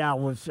 Yeah,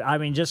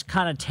 just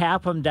kind of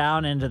tap them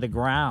down into the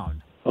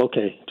ground.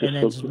 Okay. And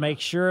then just make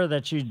sure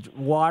that you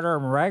water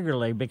them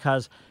regularly,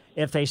 because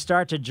if they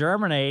start to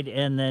germinate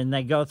and then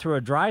they go through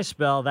a dry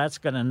spell, that's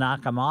going to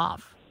knock them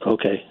off.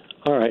 Okay.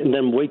 All right. And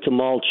then wait to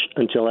mulch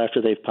until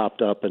after they've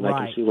popped up, and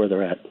I can see where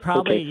they're at.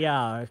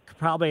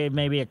 Probably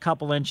maybe a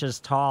couple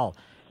inches tall.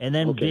 And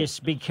then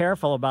just be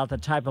careful about the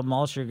type of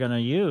mulch you're going to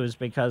use,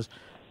 because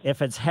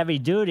if it's heavy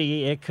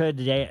duty, it could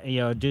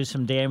do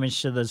some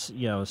damage to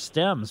the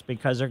stems,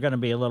 because they're going to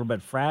be a little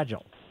bit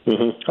fragile.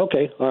 Mm-hmm.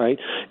 Okay, all right.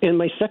 And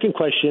my second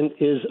question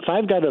is, if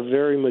I've got a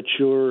very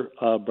mature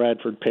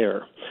Bradford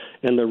pear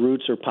and the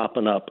roots are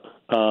popping up,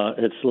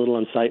 it's a little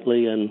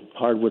unsightly and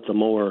hard with the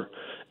mower,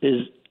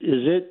 is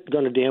it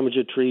going to damage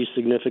a tree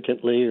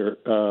significantly or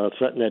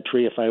threaten that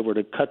tree if I were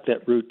to cut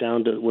that root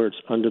down to where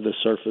it's under the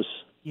surface?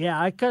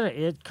 Yeah,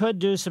 it could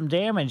do some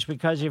damage,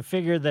 because you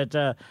figure that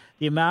the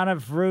amount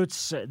of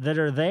roots that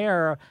are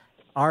there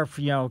are,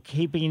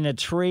 keeping the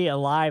tree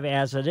alive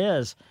as it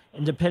is.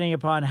 And depending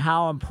upon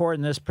how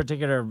important this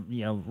particular,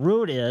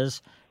 root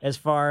is, as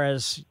far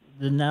as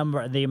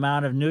the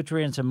amount of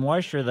nutrients and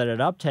moisture that it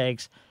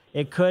uptakes,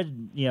 it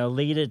could,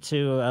 lead it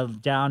to a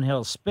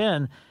downhill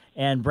spin.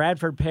 And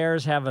Bradford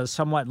pears have a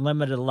somewhat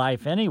limited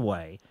life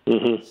anyway.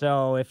 Mm-hmm.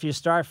 So if you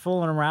start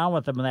fooling around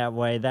with them that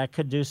way, that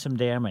could do some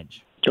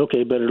damage.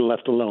 Okay, better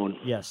left alone.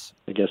 Yes.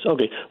 I guess.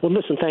 Okay. Well,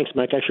 listen, thanks,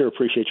 Mike. I sure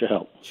appreciate your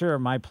help. Sure,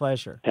 my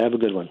pleasure. Have a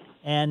good one.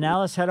 And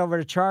now let's head over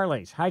to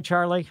Charlie's. Hi,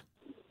 Charlie.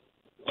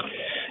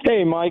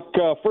 Hey, Mike.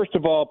 First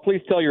of all,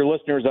 please tell your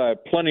listeners I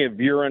have plenty of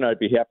urine. I'd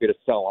be happy to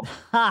sell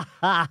them.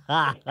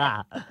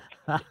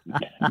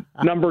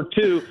 Number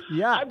two,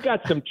 I've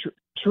got some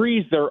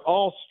trees. They're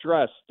all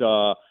stressed.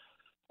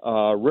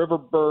 River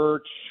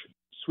birch,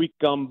 sweet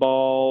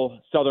gumball,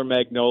 southern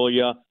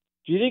magnolia.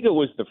 Do you think it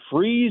was the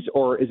freeze,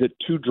 or is it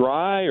too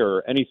dry,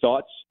 or any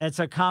thoughts?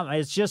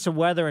 It's just the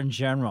weather in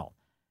general.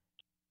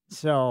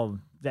 So,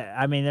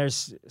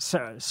 there's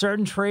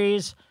certain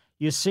trees,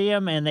 you see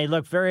them and they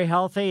look very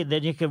healthy.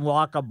 Then you can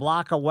walk a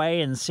block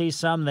away and see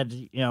some that,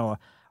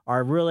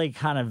 are really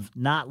kind of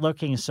not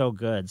looking so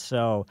good.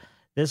 So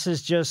this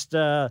is just,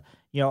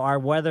 our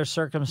weather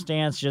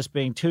circumstance just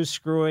being too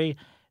screwy.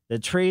 The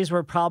trees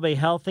were probably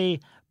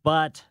healthy,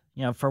 but,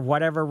 for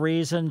whatever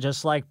reason,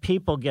 just like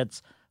people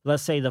get,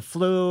 let's say, the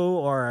flu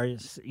or,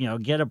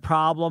 get a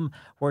problem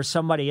where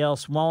somebody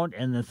else won't.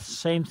 And the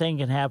same thing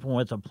can happen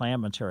with the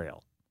plant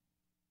material.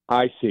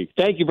 I see.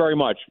 Thank you very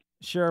much.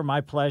 Sure, my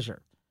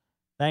pleasure.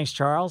 Thanks,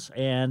 Charles.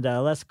 And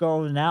let's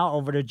go now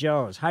over to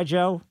Joe's. Hi,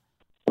 Joe.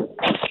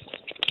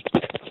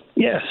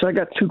 Yes, I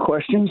got 2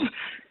 questions.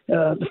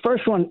 The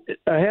first one,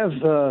 I have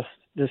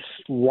this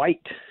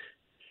white.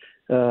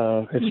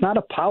 It's not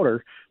a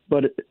powder,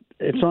 but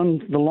it's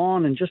on the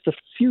lawn in just a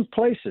few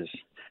places.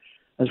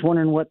 I was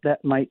wondering what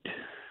that might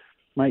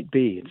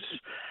be.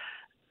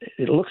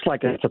 It looks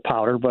like it's a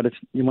powder, but it's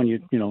when you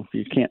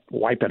can't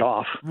wipe it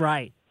off.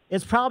 Right.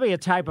 It's probably a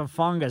type of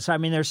fungus. I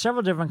mean, there's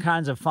several different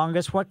kinds of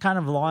fungus. What kind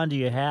of lawn do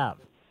you have?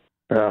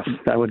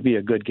 That would be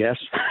a good guess.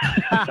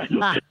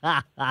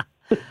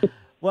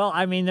 Well,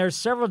 I mean, there's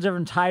several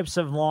different types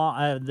of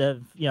lawn.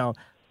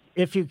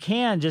 If you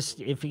can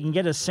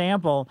get a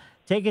sample,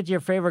 take it to your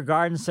favorite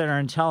garden center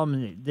and tell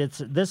them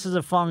this is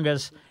a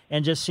fungus,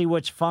 and just see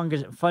which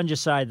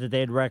fungicide that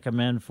they'd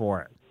recommend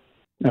for it.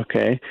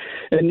 Okay.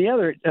 And the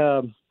other,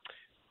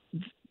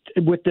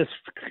 with this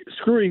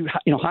screwy,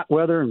 hot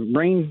weather and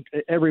rain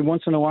every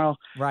once in a while,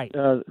 right?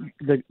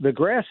 The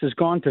grass has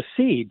gone to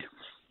seed.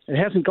 It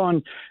hasn't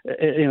gone.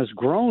 It's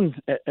grown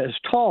as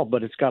tall,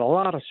 but it's got a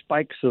lot of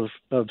spikes of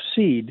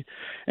seed,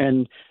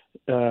 and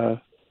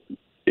I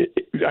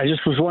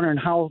just was wondering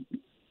how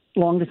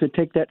long does it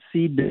take that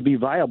seed to be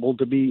viable?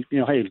 To be,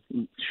 hey,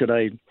 should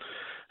I,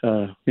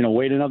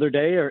 wait another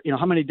day, or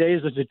how many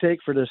days does it take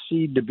for the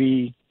seed to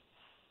be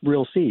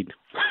real seed?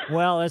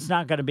 Well, it's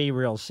not going to be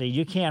real seed.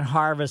 You can't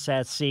harvest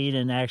that seed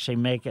and actually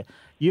make it.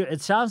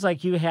 It sounds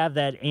like you have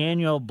that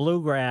annual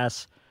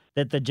bluegrass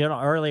that the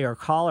earlier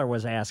caller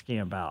was asking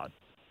about.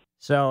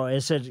 So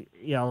is it,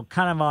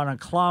 kind of on a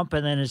clump,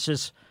 and then it's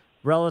just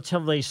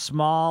relatively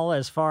small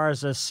as far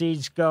as the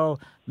seeds go,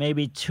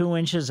 maybe 2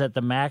 inches at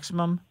the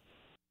maximum?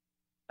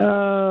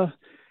 No,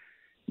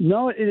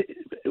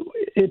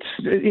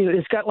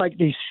 it's got like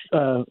these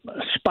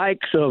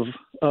spikes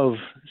of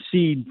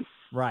seed.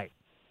 Right.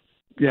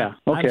 Yeah.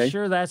 Okay. I'm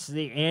sure that's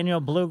the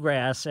annual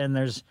bluegrass, and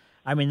if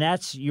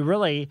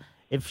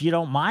you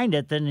don't mind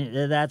it,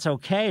 then that's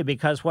okay,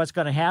 because what's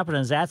going to happen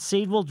is that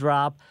seed will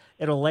drop,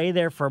 it'll lay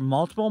there for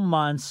multiple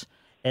months,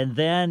 and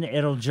then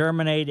it'll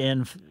germinate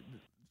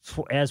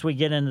as we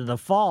get into the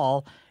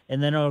fall,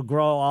 and then it'll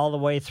grow all the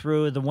way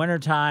through the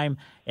wintertime,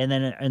 and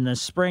then in the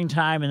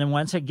springtime, and then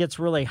once it gets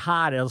really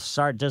hot, it'll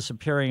start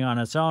disappearing on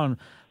its own.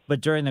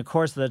 But during the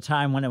course of the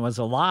time when it was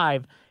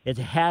alive, it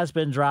has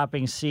been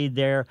dropping seed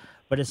there,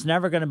 but it's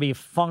never going to be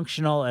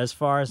functional as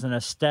far as an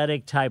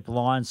aesthetic type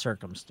lawn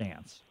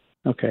circumstance.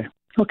 Okay.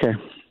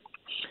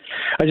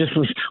 I just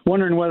was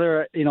wondering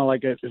whether,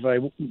 if I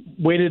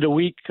waited a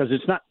week, because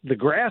the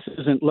grass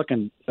isn't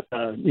looking,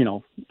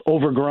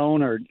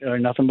 overgrown or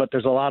nothing, but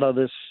there's a lot of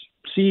this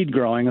seed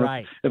growing.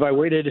 Right. If I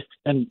waited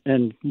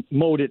and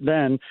mowed it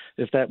then,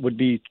 if that would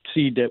be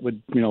seed that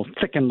would,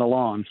 thicken the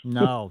lawn.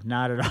 No,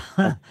 not at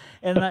all.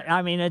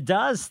 And it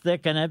does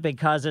thicken it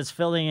because it's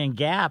filling in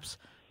gaps,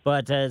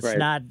 but it's right.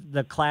 Not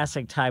the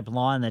classic type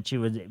lawn that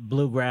you would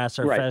bluegrass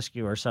or right.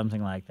 fescue or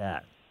something like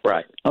that.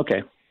 Right.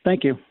 Okay.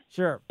 Thank you.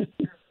 Sure.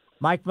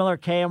 Mike Miller,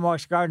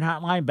 KMOX Garden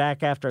Hotline,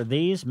 back after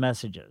these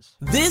messages.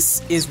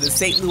 This is the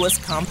St. Louis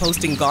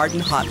Composting Garden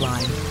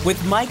Hotline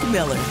with Mike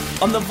Miller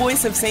on the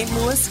voice of St.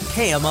 Louis,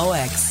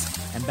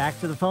 KMOX. And back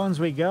to the phones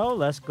we go.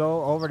 Let's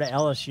go over to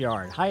Ellis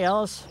Yard. Hi,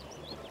 Ellis.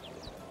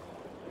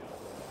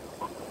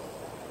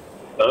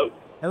 Hello?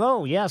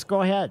 Hello. Yes,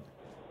 go ahead.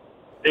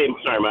 Hey,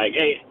 sorry, Mike.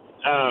 Hey,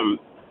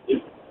 in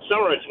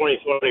summer of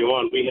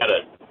 2021, we had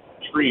a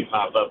tree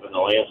pop up in the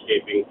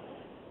landscaping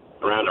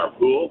around our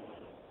pool.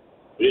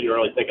 We didn't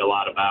really think a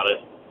lot about it.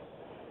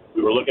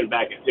 We were looking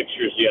back at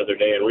pictures the other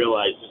day and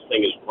realized this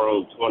thing has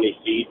grown 20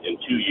 feet in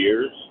 2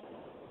 years.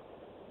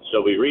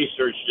 So we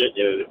researched it,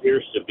 and it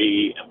appears to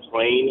be a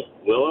plain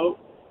willow.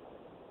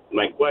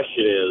 My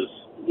question is,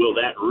 will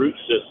that root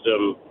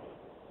system,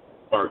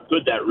 or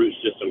could that root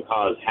system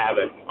cause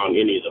havoc on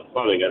any of the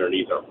plumbing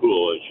underneath our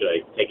pool, and should I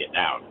take it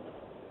down?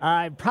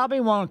 It probably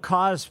won't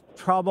cause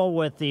trouble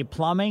with the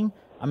plumbing.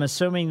 I'm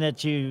assuming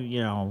that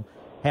you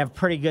have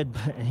pretty good,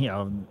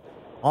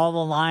 all the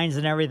lines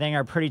and everything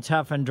are pretty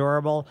tough and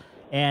durable,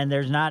 and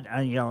there's not,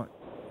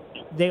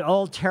 the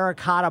old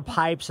terracotta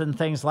pipes and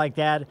things like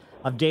that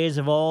of days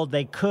of old,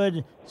 they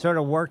could sort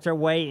of work their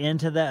way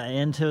into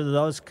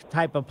those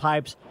type of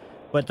pipes,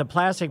 but the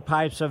plastic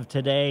pipes of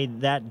today,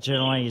 that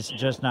generally is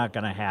just not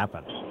going to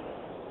happen.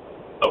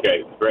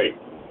 Okay, great.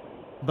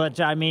 But,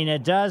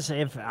 it does,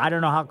 I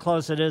don't know how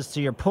close it is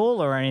to your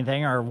pool or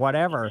anything or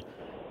whatever,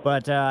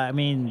 but,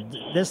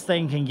 this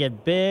thing can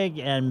get big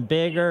and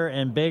bigger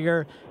and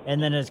bigger,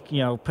 and then it's,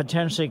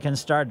 potentially can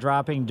start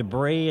dropping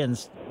debris and,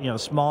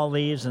 small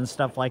leaves and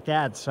stuff like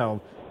that.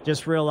 So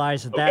just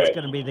realize that that's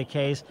going to be the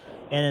case,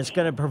 and it's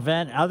going to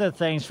prevent other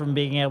things from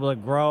being able to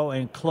grow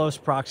in close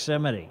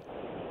proximity.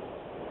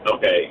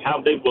 Okay.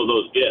 How big will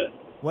those get?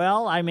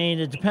 Well,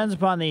 it depends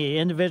upon the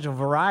individual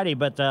variety,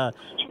 but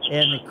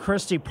in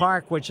Christie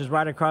Park, which is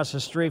right across the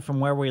street from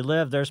where we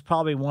live, there's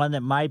probably one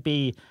that might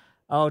be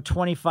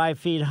 25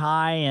 feet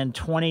high and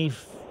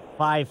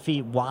 25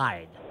 feet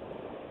wide.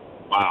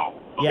 Wow.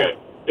 Okay. Yeah.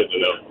 Good to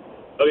know.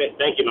 Okay.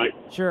 Thank you, Mike.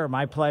 Sure.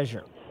 My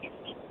pleasure.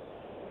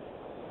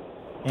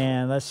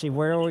 And let's see,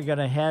 where are we going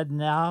to head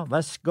now?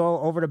 Let's go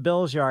over to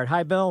Bill's yard.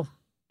 Hi, Bill.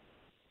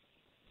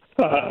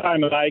 Hi,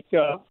 Mike.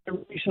 I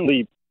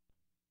recently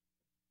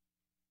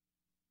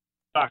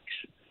box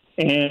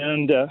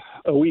and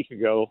a week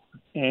ago,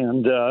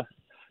 and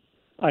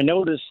I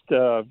noticed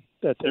that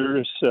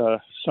there's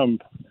some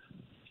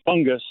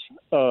fungus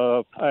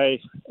I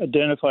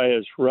identify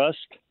as rust,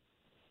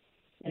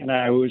 and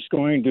I was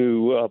going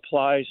to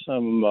apply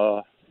some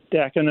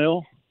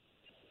Daconil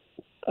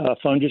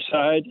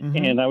fungicide,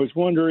 and I was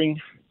wondering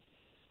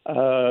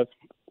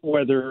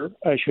whether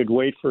I should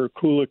wait for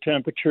cooler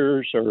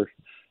temperatures or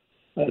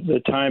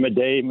the time of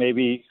day,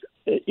 maybe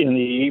in the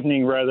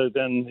evening rather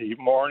than the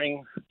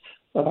morning.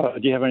 Do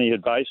you have any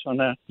advice on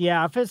that?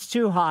 Yeah, if it's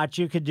too hot,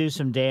 you could do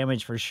some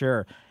damage for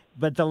sure.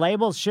 But the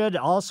label should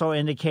also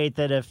indicate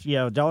that if,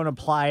 don't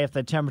apply if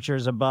the temperature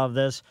is above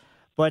this.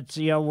 But,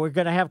 we're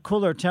going to have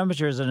cooler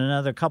temperatures in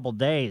another couple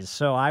days.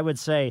 So I would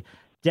say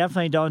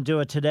definitely don't do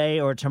it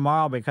today or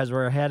tomorrow because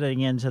we're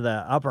heading into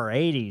the upper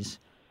 80s.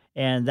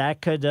 And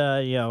that could,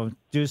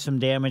 do some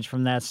damage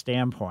from that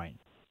standpoint.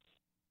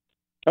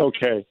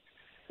 Okay.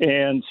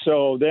 And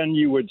so then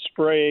you would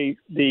spray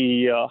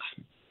the,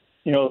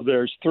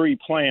 there's 3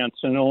 plants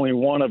and only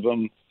one of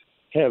them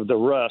have the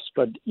rust,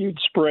 but you'd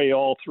spray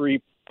all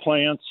 3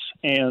 plants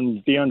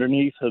and the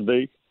underneath of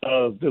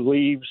the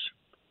leaves?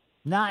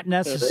 Not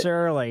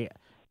necessarily,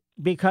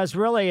 because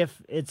really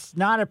if it's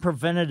not a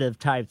preventative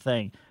type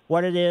thing.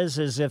 What it is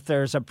if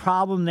there's a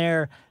problem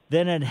there,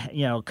 then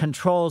it,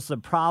 controls the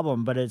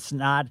problem, but it's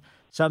not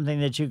something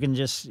that you can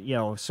just,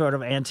 sort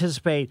of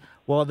anticipate,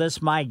 well, this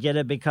might get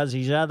it because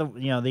the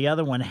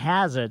other one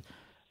has it.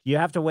 You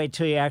have to wait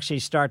till you actually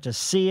start to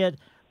see it,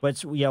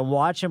 but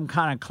watch them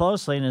kind of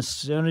closely, and as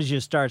soon as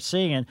you start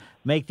seeing it,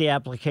 make the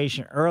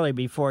application early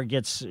before it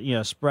gets,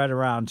 spread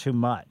around too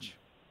much.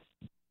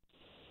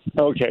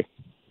 Okay.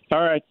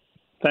 All right.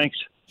 Thanks.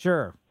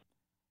 Sure.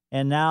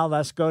 And now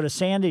let's go to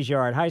Sandy's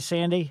yard. Hi,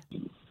 Sandy.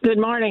 Good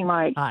morning,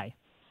 Mike. Hi.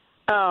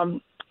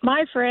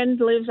 My friend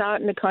lives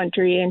out in the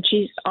country, and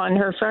she's on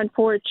her front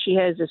porch. She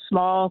has a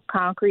small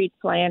concrete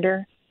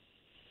planter,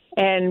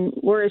 and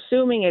we're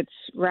assuming it's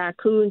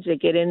raccoons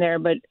that get in there.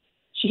 But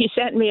she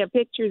sent me a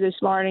picture this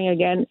morning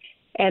again,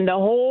 and the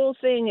whole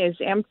thing is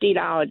emptied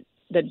out.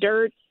 The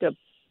dirt,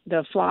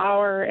 the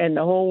flour, and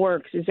the whole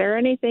works. Is there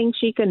anything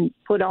she can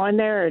put on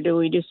there, or do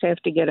we just have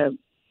to get a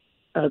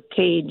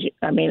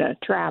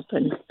trap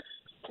and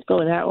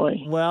go that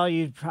way? Well,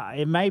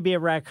 it may be a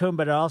raccoon,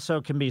 but it also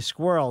can be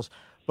squirrels.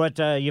 But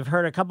you've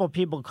heard a couple of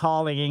people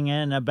calling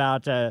in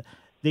about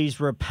these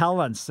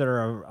repellents that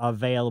are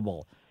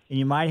available, and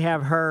you might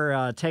have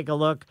her take a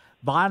look.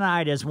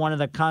 Bonide is one of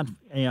the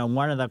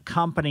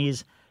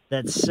companies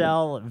that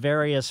sell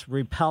various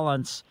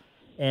repellents,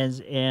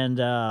 and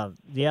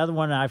the other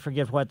one I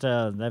forget what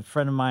that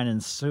friend of mine in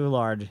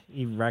Soulard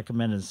he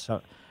recommended.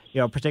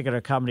 A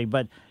particular company,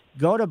 but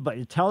tell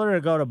her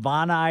to go to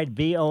Bonide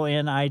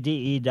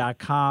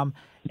BONIDE.com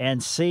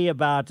and see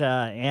about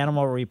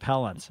animal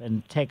repellents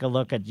and take a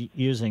look at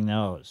using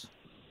those.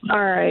 All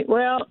right.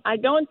 Well, I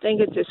don't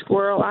think it's a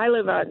squirrel. I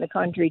live out in the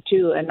country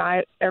too, and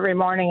every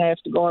morning I have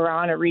to go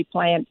around and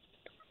replant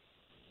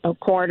a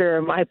quarter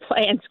of my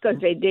plants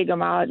because they dig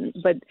them out.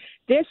 But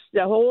the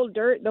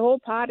whole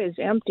pot is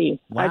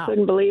empty. Wow. I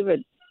couldn't believe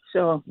it.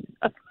 So.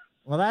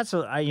 Well, that's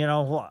I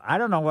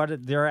don't know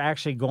what they're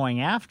actually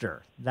going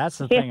after. That's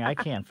the thing I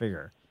can't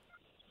figure.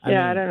 I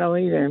don't know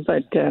either,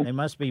 but they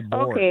must be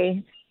bored.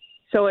 Okay.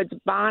 So it's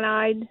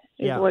Bonide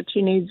is what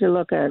she needs to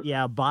look at.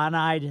 Yeah,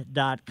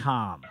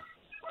 Bonide.com.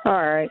 All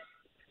right.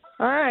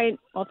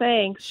 Well,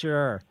 thanks.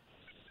 Sure.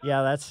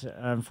 Yeah, that's an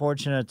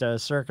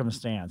unfortunate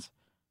circumstance.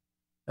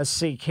 Let's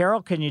see.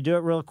 Carol, can you do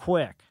it real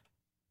quick?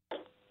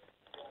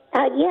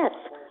 Yes.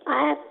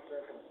 I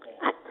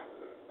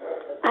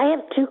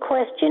have 2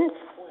 questions.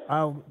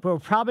 We're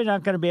probably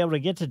not going to be able to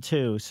get to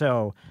 2,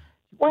 so...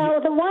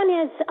 Well, the one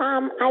is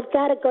I've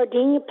got a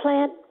gardenia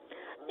plant,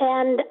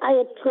 and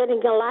it's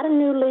getting a lot of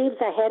new leaves.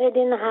 I had it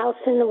in the house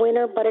in the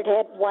winter, but it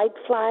had white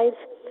flies,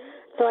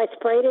 so I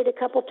sprayed it a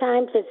couple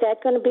times. Is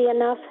that going to be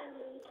enough?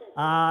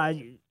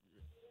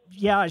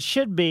 Yeah, it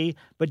should be,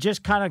 but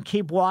just kind of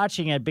keep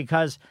watching it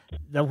because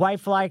the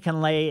whitefly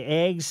can lay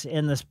eggs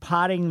in this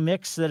potting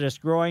mix that it's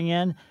growing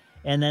in,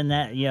 and then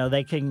that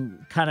they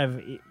can kind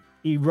of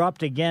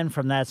erupt again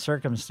from that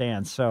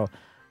circumstance. So,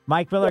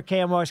 Mike Miller,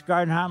 KMOX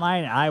Garden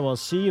Hotline. I will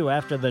see you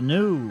after the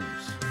news.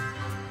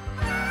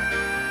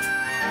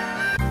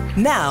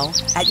 Now,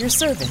 at your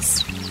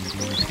service.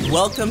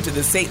 Welcome to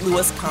the St.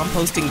 Louis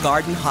Composting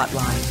Garden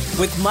Hotline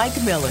with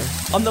Mike Miller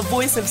on the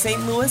voice of St.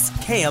 Louis,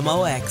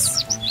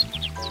 KMOX.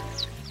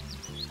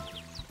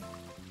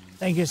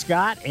 Thank you,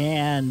 Scott.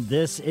 And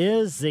this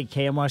is the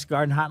KMOX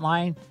Garden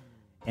Hotline,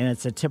 and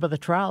it's a tip of the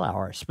trial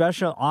hour.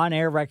 Special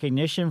on-air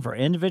recognition for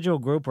individual,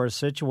 group, or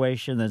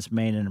situation that's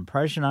made an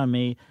impression on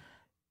me,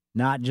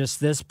 not just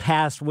this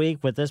past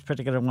week with this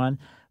particular one,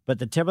 but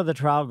the tip of the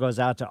trial goes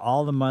out to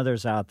all the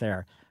mothers out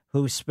there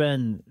who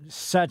spend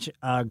such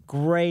a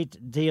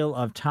great deal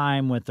of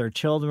time with their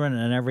children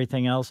and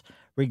everything else,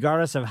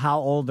 regardless of how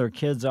old their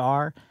kids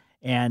are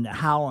and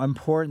how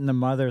important the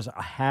mothers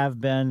have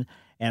been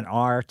and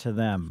are to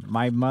them.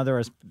 My mother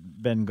has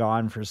been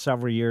gone for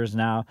several years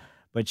now,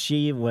 but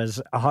she was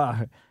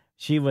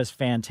She was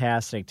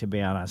fantastic, to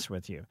be honest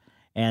with you.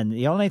 And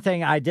the only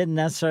thing I didn't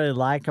necessarily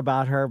like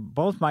about her,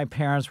 both my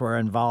parents were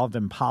involved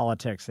in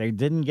politics. They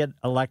didn't get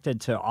elected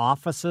to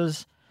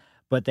offices,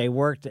 but they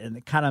worked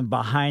kind of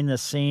behind the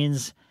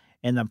scenes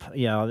in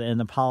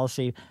the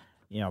policy,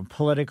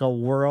 political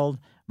world.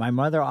 My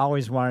mother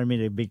always wanted me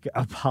to be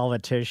a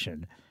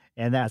politician,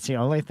 and that's the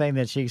only thing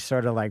that she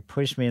sort of like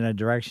pushed me in a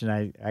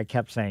direction. I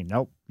kept saying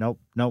nope, nope,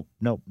 nope,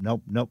 nope,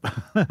 nope, nope.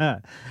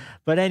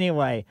 But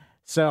anyway,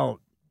 so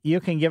you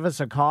can give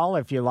us a call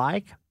if you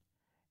like,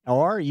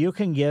 or you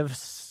can give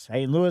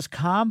St. Louis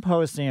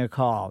Composting a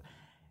call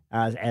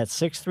at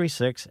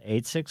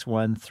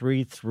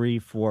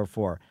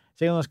 636-861-3344.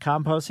 St. Louis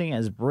Composting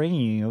is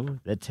bringing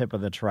you the tip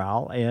of the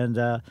trowel.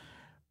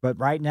 But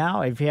right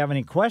now, if you have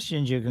any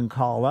questions, you can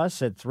call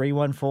us at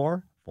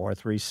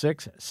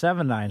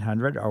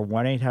 314-436-7900 or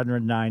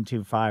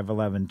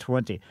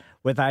 1-800-925-1120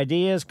 with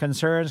ideas,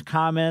 concerns,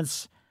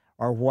 comments,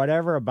 or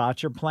whatever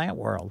about your plant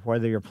world,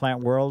 whether your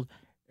plant world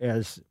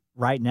is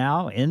right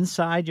now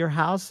inside your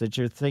house that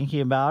you're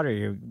thinking about or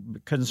you're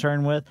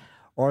concerned with,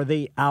 or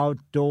the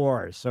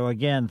outdoors. So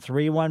again,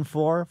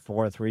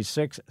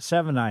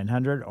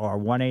 314-436-7900 or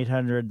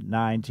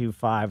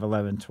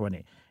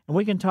 1-800-925-1120. And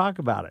we can talk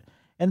about it.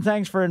 And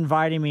thanks for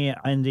inviting me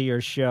into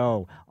your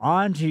show,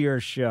 onto your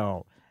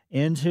show,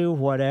 into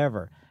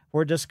whatever,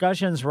 where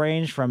discussions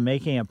range from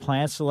making a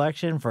plant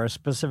selection for a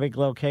specific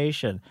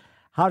location,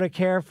 how to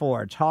care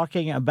for,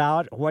 talking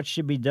about what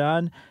should be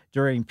done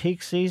during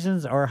peak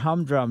seasons or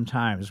humdrum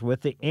times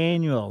with the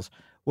annuals,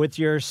 with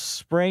your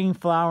spring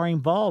flowering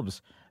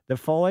bulbs. The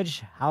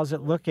foliage, how's it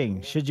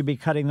looking? Should you be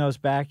cutting those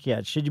back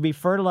yet? Should you be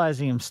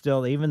fertilizing them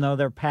still, even though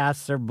they're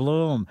past their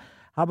bloom?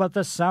 How about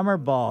the summer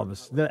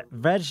bulbs, the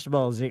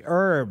vegetables, the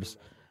herbs,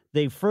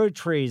 the fruit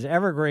trees,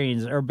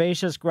 evergreens,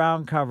 herbaceous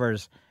ground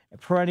covers,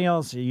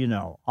 perennials,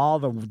 all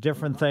the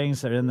different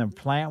things that are in the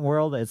plant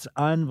world. It's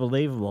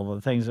unbelievable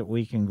the things that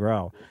we can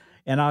grow.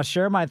 And I'll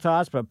share my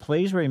thoughts, but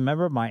please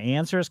remember my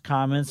answers,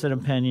 comments, and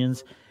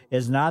opinions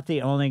is not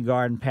the only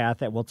garden path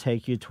that will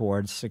take you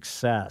towards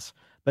success,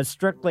 but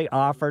strictly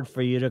offered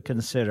for you to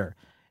consider.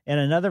 And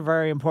another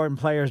very important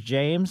player is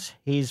James.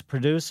 He's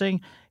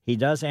producing. He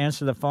does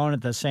answer the phone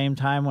at the same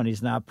time when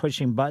he's not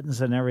pushing buttons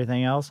and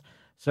everything else.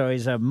 So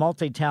he's a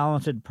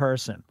multi-talented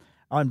person.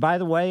 Oh, and by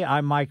the way,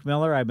 I'm Mike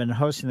Miller. I've been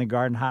hosting the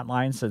Garden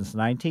Hotline since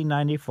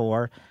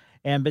 1994.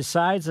 And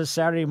besides the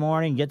Saturday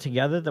morning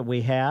get-together that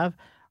we have,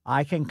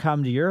 I can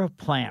come to your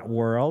plant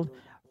world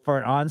for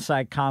an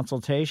on-site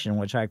consultation,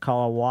 which I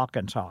call a walk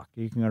and talk.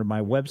 You can go to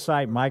my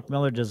website,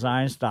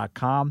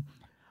 MikeMillerDesigns.com.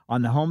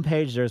 On the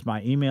homepage, there's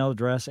my email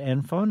address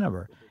and phone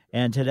number.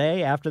 And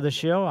today, after the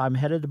show, I'm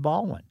headed to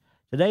Baldwin.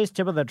 Today's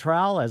Tip of the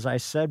Trowel, as I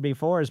said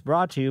before, is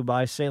brought to you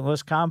by St.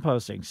 Louis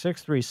Composting,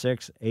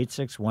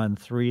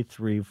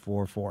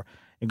 636-861-3344.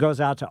 It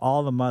goes out to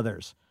all the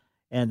mothers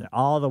and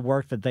all the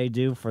work that they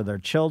do for their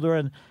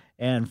children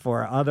and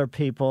for other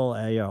people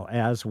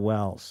as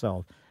well.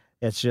 So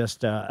it's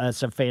just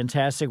it's a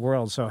fantastic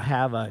world. So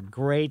have a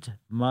great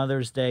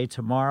Mother's Day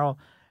tomorrow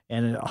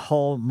and a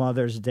whole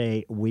Mother's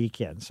Day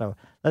weekend. So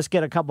let's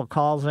get a couple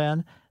calls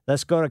in.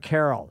 Let's go to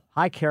Carol.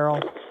 Hi, Carol.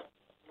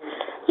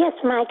 Yes,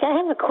 Mike, I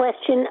have a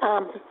question.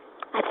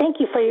 I thank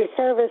you for your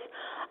service.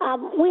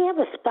 We have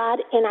a spot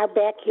in our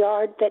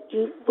backyard that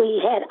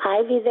we had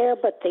ivy there,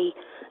 but the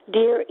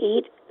deer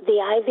eat the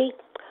ivy.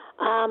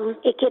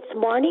 It gets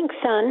morning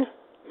sun,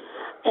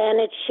 and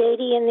it's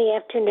shady in the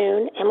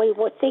afternoon, and we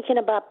were thinking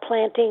about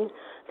planting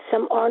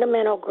some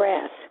ornamental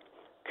grass.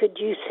 Could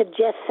you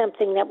suggest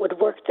something that would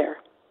work there?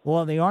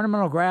 Well, the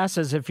ornamental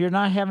grasses, if you're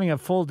not having a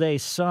full day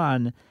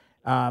sun,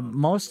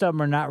 most of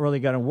them are not really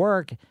going to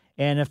work.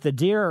 And if the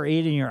deer are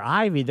eating your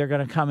ivy, they're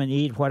going to come and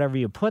eat whatever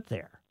you put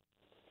there.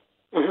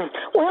 Mm-hmm.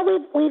 Well,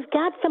 we've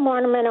got some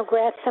ornamental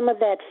grass, some of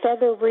that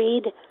feather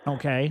reed.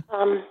 Okay.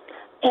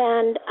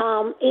 And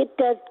it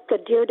does. The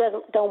deer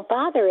don't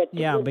bother it.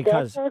 Yeah, Does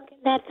because that work in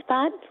that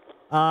spot?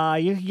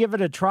 You can give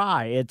it a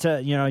try. It's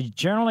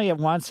generally it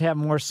wants to have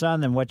more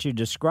sun than what you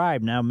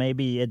described. Now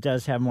maybe it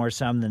does have more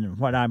sun than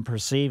what I'm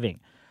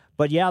perceiving,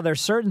 but yeah, there's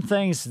certain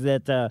things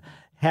that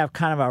have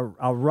kind of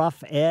a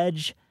rough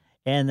edge.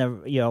 And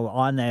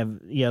on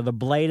the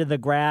blade of the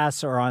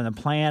grass or on the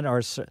plant,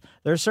 or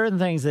there are certain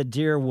things that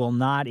deer will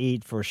not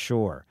eat for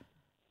sure.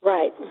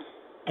 Right.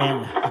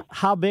 And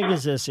how big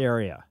is this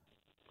area?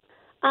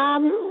 Well, I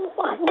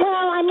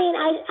mean,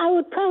 I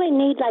would probably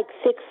need like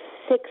six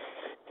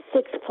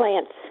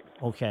plants.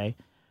 Okay.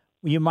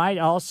 You might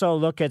also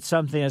look at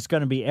something that's going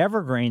to be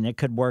evergreen that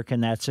could work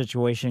in that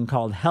situation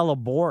called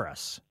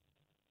Helleborus.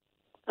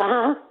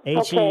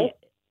 Okay.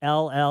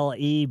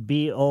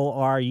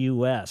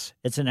 Helleborus.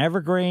 It's an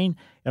evergreen.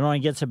 It only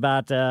gets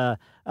about,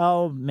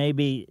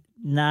 maybe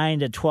 9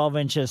 to 12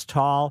 inches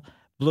tall.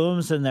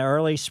 Blooms in the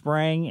early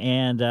spring,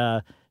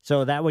 and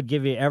so that would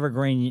give you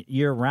evergreen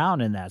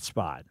year-round in that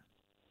spot.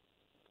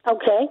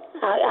 Okay.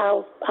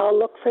 I'll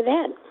look for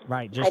that.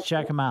 Right. Just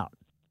check them out.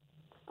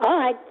 All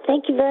right.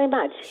 Thank you very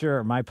much.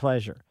 Sure. My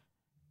pleasure.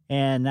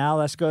 And now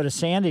let's go to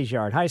Sandy's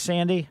yard. Hi,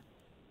 Sandy.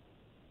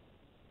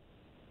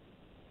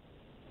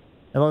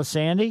 Hello,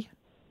 Sandy?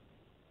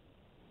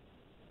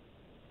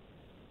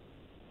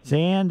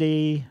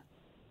 Sandy.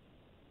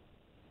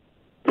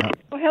 Oh,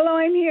 hello,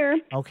 I'm here.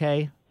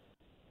 Okay.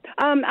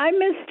 I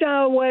missed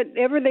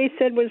whatever they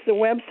said was the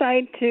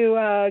website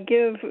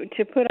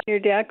to put on your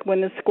deck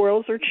when the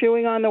squirrels are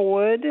chewing on the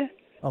wood.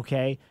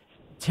 Okay.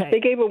 They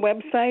gave a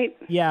website.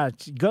 Yeah,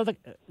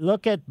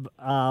 look at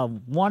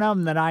one of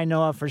them that I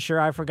know of for sure.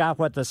 I forgot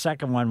what the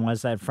second one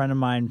was. That friend of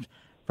mine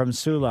from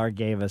Soulard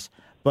gave us.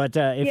 But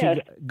if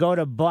you go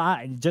to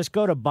just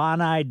go to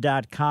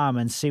bonide.com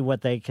and see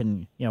what they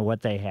can,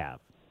 what they have.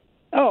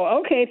 Oh,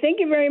 okay. Thank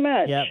you very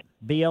much. Yep,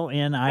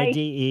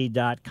 bonide.com.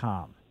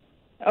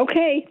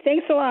 Okay,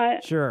 thanks a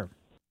lot. Sure.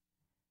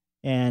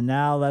 And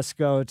now let's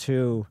go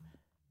to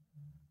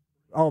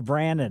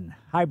Brandon.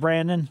 Hi,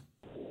 Brandon.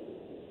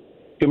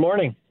 Good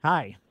morning.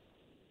 Hi.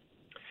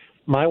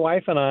 My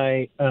wife and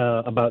I,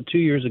 about 2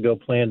 years ago,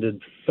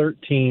 planted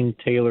 13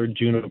 tailored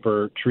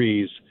juniper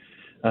trees.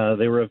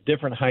 They were of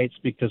different heights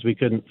because we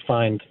couldn't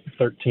find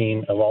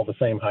 13 of all the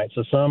same height.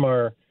 So some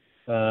are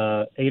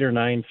 8 or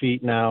 9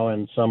 feet now,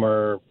 and some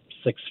are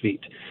 6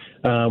 feet.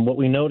 What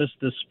we noticed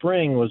this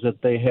spring was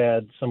that they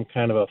had some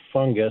kind of a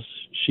fungus.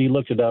 She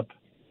looked it up,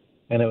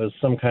 and it was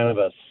some kind of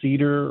a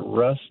cedar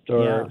rust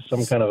or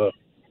some kind of a.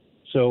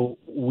 So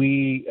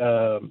we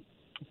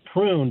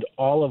pruned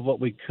all of what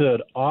we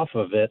could off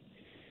of it.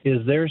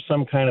 Is there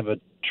some kind of a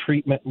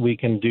treatment we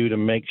can do to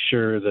make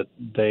sure that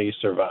they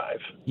survive?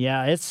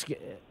 Yeah,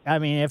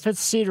 if it's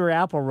cedar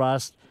apple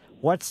rust,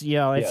 it's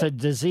a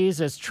disease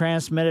that's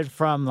transmitted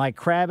from like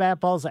crab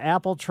apples,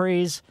 apple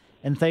trees,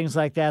 and things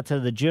like that to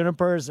the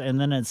junipers, and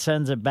then it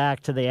sends it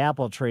back to the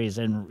apple trees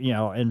and,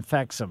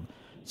 infects them.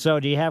 So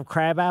do you have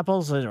crab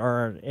apples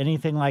or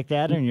anything like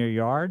that in your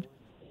yard?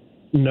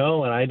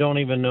 No, and I don't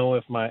even know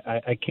if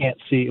I can't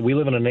see. We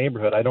live in a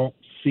neighborhood. I don't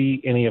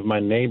see any of my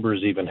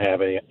neighbors even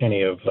have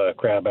any of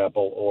crab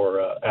apple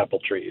or apple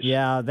trees.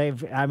 Yeah, they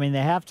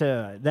have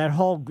to, that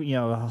whole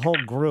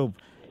group.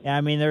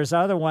 There's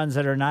other ones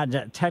that are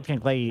not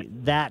technically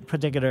that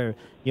particular,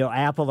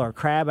 apple or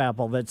crab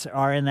apple that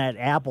are in that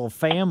apple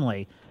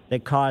family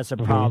that cause a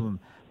problem.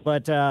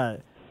 But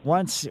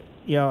once,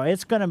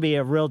 it's going to be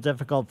a real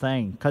difficult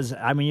thing because,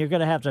 you're going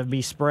to have to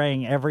be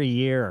spraying every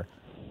year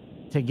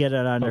to get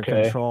it under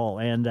control.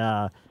 And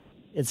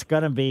it's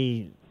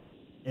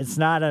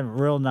not a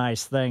real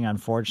nice thing,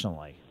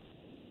 unfortunately.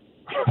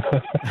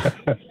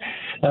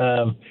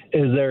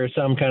 Is there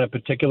some kind of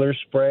particular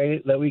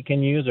spray that we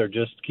can use or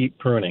just keep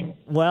pruning?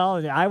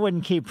 Well, I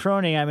wouldn't keep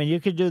pruning.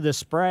 You could do the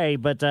spray,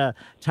 but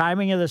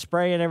timing of the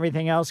spray and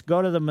everything else, go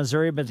to the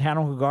Missouri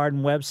Botanical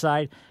Garden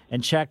website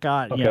and check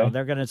out,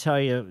 they're going to tell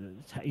you,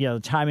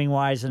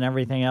 timing-wise and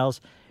everything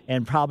else.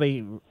 And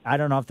probably, I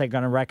don't know if they're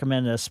going to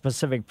recommend a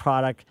specific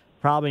product.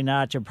 Probably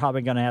not. You're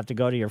probably going to have to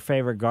go to your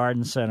favorite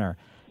garden center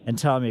and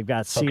tell them you've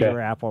got cedar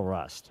apple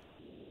rust.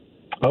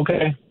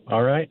 Okay.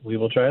 All right. We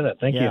will try that.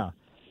 Thank you.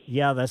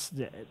 Yeah,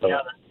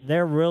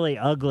 they're really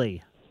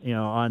ugly,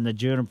 on the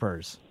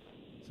junipers.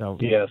 So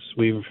yes,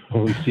 we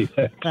see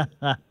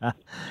that.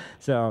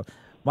 So,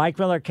 Mike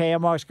Miller,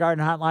 KMOX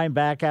Garden Hotline,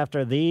 back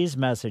after these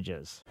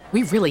messages.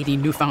 We really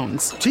need new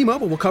phones.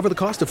 T-Mobile will cover the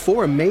cost of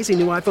 4 amazing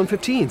new iPhone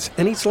 15s,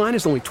 and each line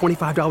is only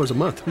 $25 a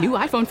month. New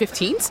iPhone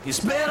 15s? It's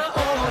better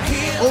over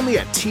here. Only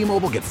at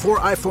T-Mobile, get 4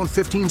 iPhone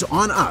 15s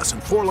on us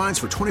and 4 lines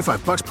for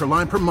 $25 per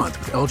line per month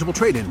with eligible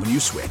trade-in when you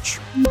switch.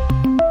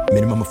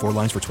 Minimum of 4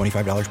 lines for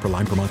 $25 per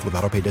line per month with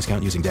autopay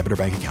discount using debit or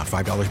bank account.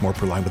 $5 more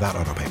per line without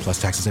autopay,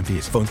 plus taxes and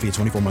fees. Phone fee at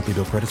 24 monthly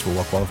bill credits for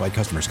well-qualified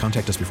customers.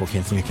 Contact us before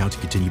canceling account to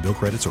continue bill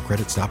credits or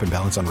credit stop and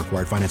balance on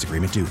required finance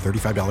agreement due.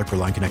 $35 per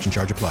line connection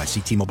charge applies. See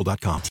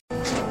T-Mobile.com.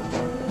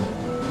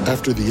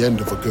 After the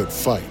end of a good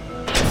fight,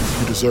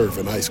 you deserve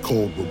an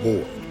ice-cold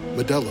reward.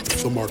 Modelo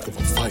is the mark of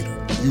a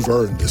fighter. You've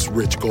earned this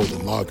rich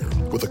golden lager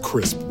with a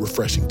crisp,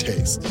 refreshing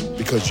taste.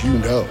 Because you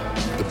know,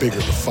 the bigger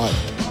the fight,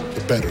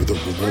 the better the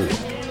reward.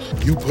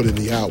 You put in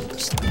the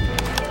hours,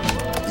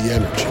 the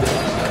energy,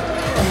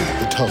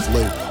 the tough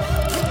labor.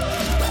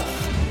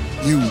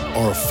 You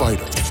are a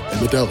fighter, and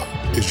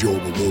Modelo is your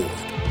reward.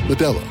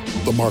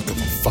 Modelo, the mark of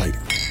a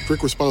fighter.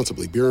 Drink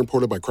responsibly. Beer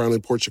imported by Crown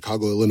Imports,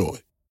 Chicago, Illinois.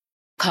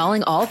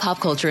 Calling all pop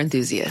culture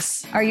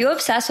enthusiasts. Are you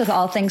obsessed with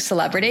all things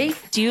celebrity?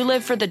 Do you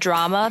live for the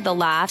drama, the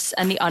laughs,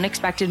 and the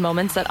unexpected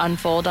moments that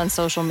unfold on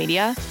social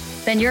media?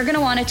 Then you're going to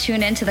want to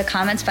tune in to the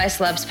Comments by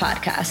Celebs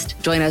podcast.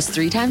 Join us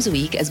 3 times a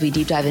week as we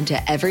deep dive into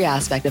every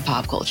aspect of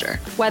pop culture.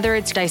 Whether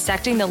it's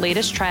dissecting the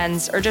latest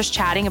trends or just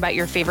chatting about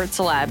your favorite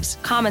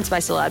celebs, Comments by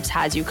Celebs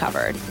has you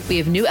covered. We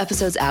have new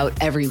episodes out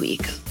every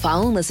week.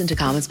 Follow and listen to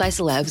Comments by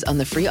Celebs on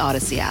the free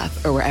Odyssey app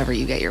or wherever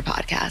you get your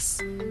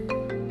podcasts.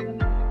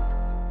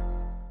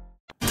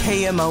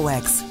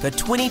 KMOX, the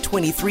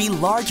 2023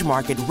 Large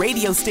Market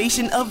Radio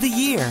Station of the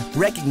Year,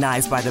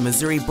 recognized by the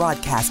Missouri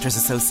Broadcasters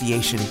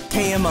Association.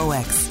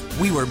 KMOX,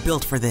 we were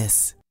built for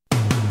this.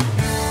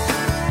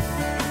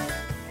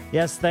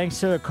 Yes, thanks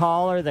to the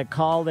caller that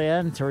called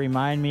in to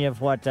remind me of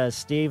what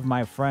Steve,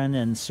 my friend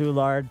in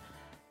Soulard,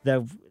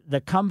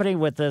 the company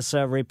with this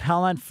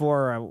repellent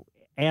for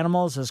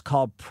animals is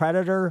called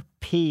Predator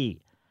P.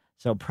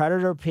 So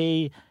Predator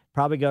P,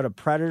 probably go to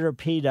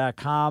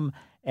predatorp.com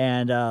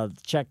and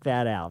check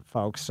that out,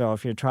 folks. So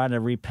if you're trying to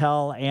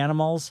repel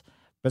animals,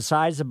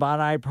 besides the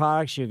Bonide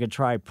products, you could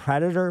try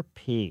Predator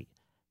P.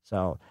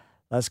 So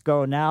let's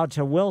go now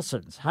to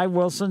Wilson's. Hi,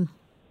 Wilson.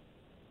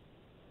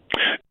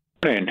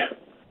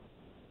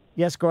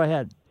 Yes, go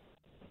ahead.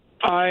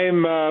 I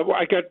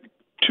got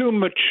 2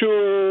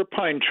 mature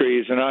pine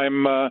trees, and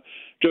I'm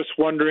just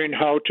wondering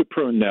how to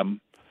prune them.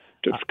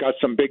 It's got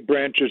some big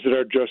branches that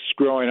are just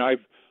growing.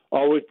 I've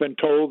always been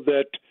told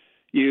that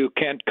you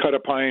can't cut a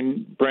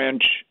pine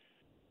branch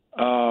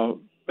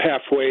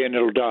halfway and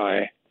it'll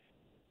die.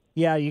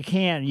 Yeah, you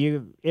can.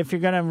 If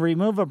you're going to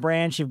remove a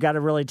branch, you've got to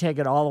really take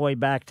it all the way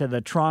back to the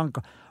trunk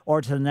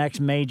or to the next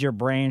major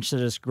branch that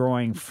it's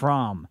growing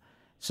from.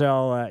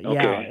 So,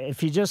 Okay.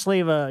 if you just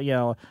leave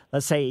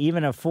let's say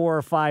even a 4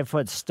 or 5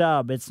 foot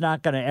stub, it's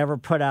not going to ever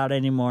put out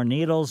any more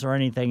needles or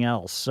anything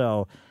else.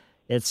 So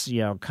it's,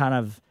 kind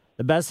of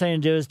the best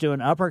thing to do is do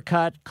an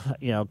uppercut,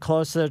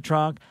 close to the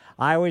trunk.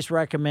 I always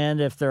recommend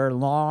if they're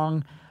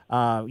long,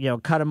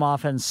 cut them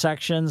off in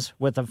sections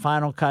with the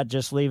final cut,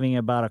 just leaving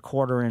about a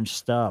 1/4 inch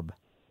stub.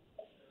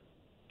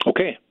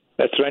 Okay.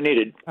 That's what I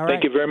needed. All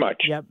Thank right. you very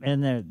much. Yep,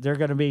 and there are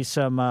going to be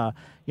some,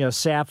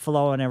 sap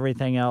flow and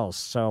everything else.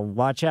 So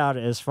watch out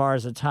as far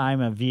as the time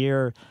of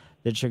year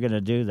that you're going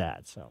to do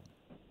that. So,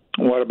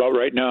 What about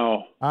right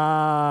now?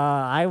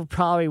 I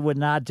probably would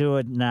not do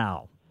it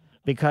now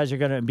because you're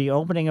going to be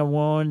opening a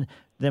wound.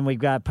 Then we've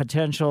got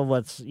potential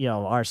with,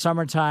 our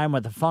summertime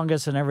with the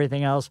fungus and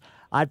everything else.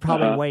 I'd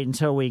probably wait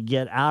until we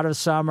get out of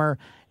summer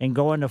and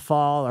go into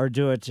fall, or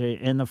do it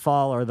in the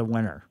fall or the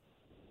winter.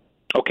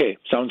 Okay,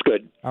 sounds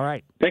good. All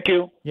right. Thank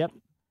you. Yep.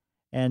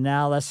 And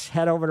now let's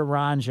head over to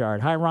Ron's yard.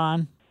 Hi,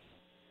 Ron.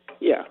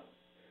 Yeah.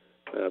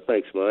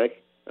 Thanks,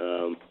 Mike.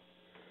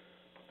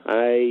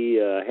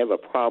 I have a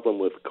problem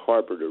with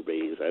carpenter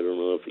bees. I don't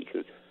know if you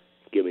can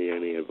give me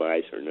any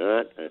advice or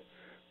not.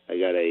 I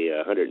got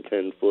a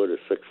 110-foot or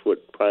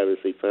 6-foot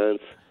privacy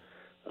fence.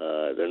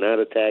 They're not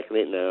attacking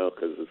it now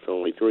because it's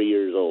only 3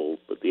 years old,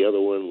 but the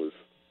other one was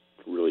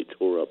really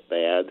tore up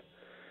bad.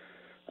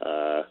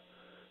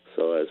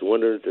 So I was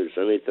wondering if there's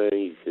anything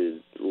you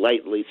could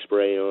lightly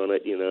spray on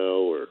it,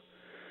 or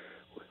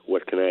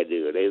what can I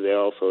do? They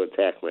also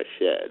attack my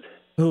shed.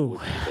 Ooh.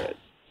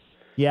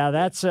 Yeah,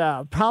 that's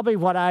probably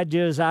what I'd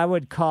do is I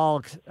would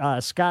call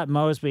Scott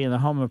Mosby in the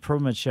Home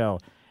Improvement Show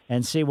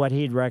and see what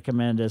he'd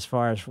recommend as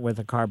far as with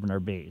the carpenter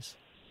bees.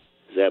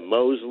 Is that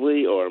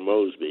Mosley or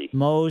Mosby?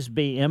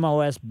 Mosby,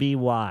 Mosby.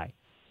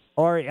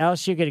 Or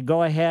else you could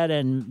go ahead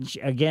and,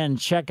 again,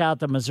 check out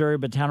the Missouri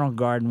Botanical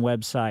Garden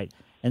website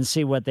and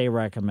see what they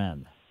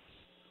recommend.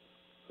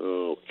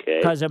 Okay.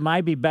 Because it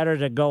might be better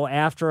to go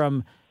after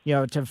them,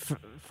 to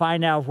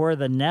find out where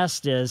the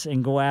nest is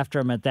and go after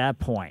them at that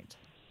point.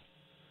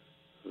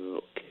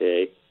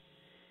 Okay.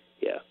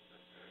 Yeah.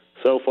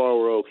 So far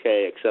we're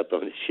okay, except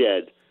on the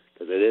shed,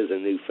 because it is a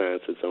new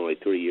fence. It's only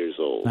 3 years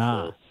old.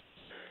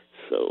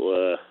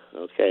 So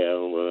okay,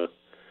 I'll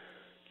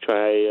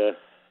try.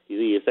 Do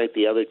you think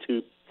the other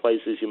 2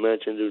 places you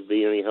mentioned would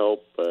be any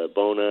help?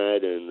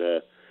 Bonide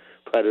and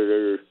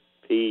Predator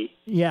P?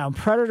 Yeah,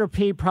 Predator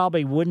P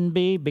probably wouldn't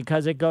be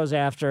because it goes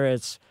after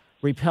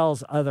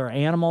repels other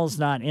animals,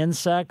 not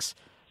insects.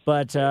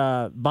 But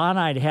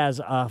Bonide has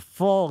a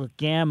full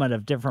gamut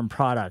of different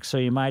products, so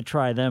you might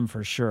try them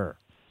for sure.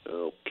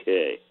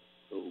 Okay,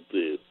 will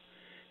do.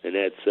 And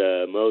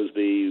that's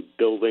Mosby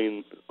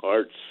Building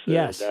Arts.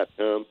 Yes.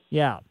 .com?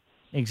 Yeah,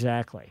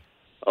 exactly.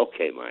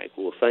 Okay, Mike.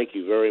 Well, thank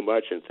you very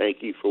much, and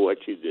thank you for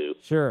what you do.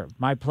 Sure,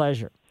 my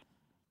pleasure.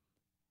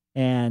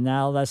 And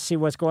now let's see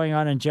what's going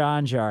on in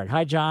John's yard.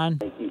 Hi, John.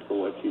 Thank you for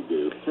what you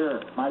do.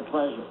 Sure, my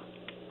pleasure.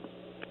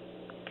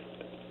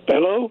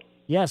 Hello?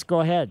 Yes,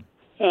 go ahead.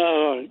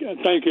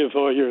 Thank you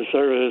for your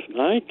service,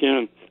 Mike.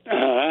 And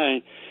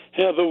I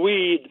have a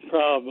weed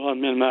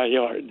problem in my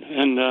yard,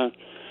 and I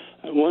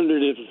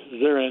wondered if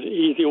there an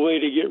easy way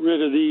to get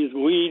rid of these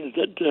weeds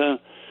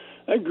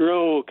that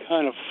grow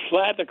kind of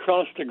flat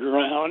across the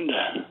ground.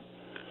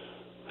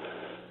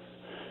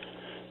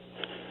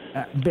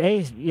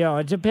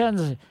 It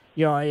depends.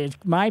 It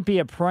might be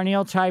a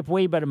perennial type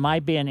weed, but it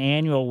might be an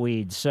annual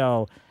weed.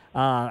 So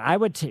I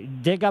would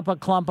dig up a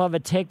clump of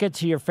it, take it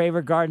to your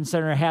favorite garden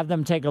center, have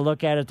them take a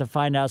look at it to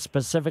find out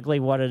specifically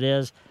what it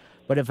is.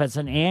 But if it's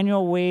an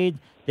annual weed,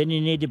 then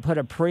you need to put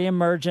a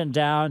pre-emergent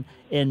down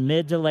in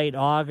mid to late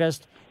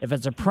August. If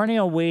it's a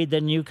perennial weed,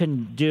 then you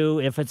can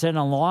if it's in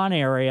a lawn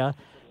area,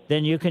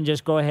 then you can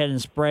just go ahead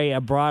and spray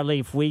a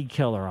broadleaf weed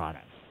killer on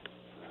it.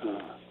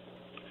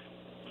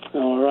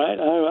 All right.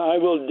 I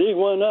will dig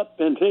one up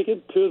and take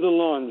it to the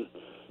lawn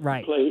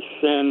place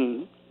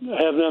and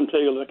have them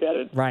take a look at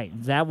it. Right.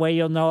 That way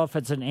you'll know if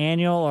it's an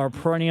annual or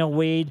perennial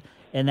weed,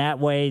 and that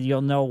way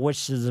you'll know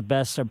which is the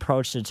best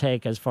approach to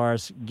take as far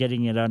as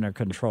getting it under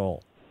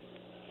control.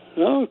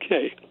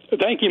 Okay.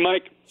 Thank you,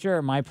 Mike.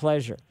 Sure, my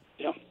pleasure.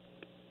 Yeah.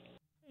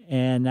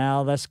 And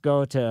now let's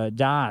go to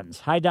Don's.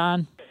 Hi,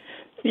 Don.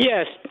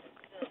 Yes.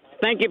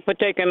 Thank you for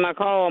taking my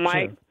call,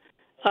 Mike.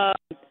 Sure.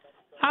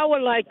 I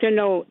would like to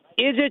know,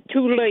 Is it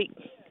too late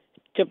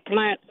to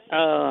plant?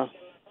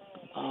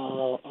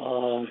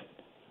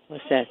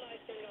 What's that?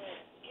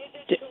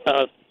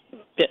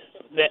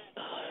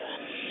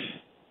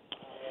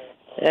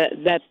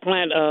 That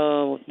plant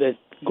that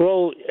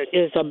grows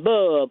is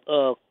above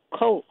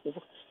cold.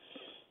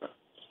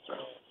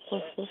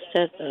 What's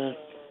that?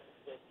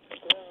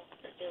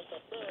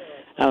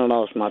 I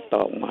lost my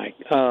thought, Mike.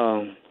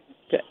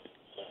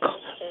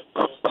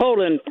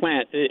 Colon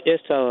plant.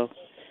 It's a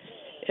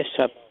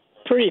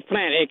pretty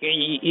plant.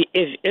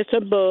 It's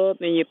a bulb,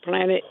 and you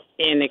plant it,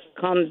 and it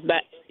comes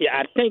back. Yeah,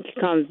 I think it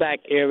comes back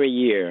every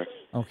year.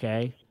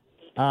 Okay.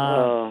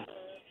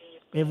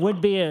 It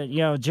would be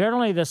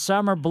generally the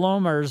summer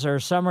bloomers or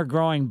summer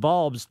growing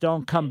bulbs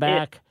don't come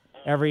back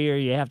every year.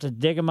 You have to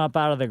dig them up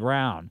out of the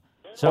ground.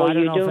 So I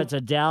don't know if it's a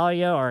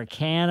dahlia or a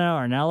canna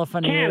or an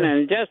elephant ear.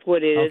 Canna, that's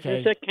what it is. Okay.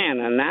 It's a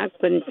canna, and I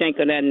couldn't think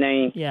of that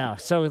name. Yeah,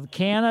 so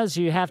cannas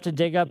you have to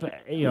dig up,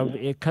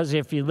 because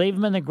if you leave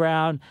them in the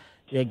ground,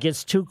 it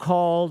gets too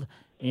cold,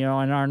 in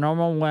our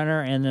normal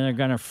winter, and then they're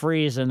going to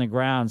freeze in the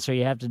ground. So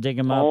you have to dig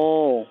them up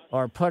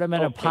or put them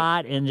in a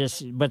pot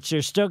but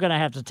you're still going to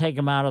have to take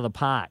them out of the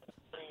pot.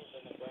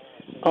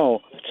 Oh,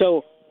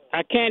 so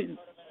I can't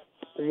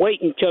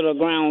wait until the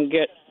ground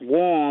gets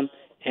warm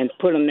and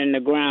put them in the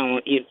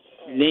ground.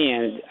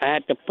 Then I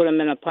have to put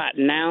them in a pot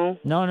now?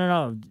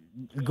 No.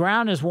 The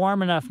ground is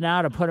warm enough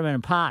now to put them in a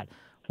pot.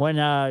 When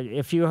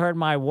if you heard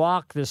my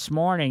walk this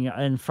morning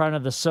in front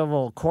of the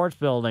Civil Courts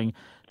building,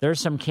 there's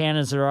some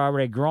cannas that are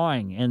already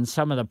growing in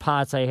some of the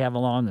pots they have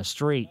along the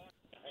street.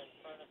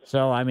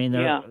 So, I mean,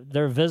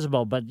 they're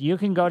visible. But you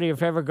can go to your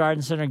favorite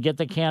garden center, get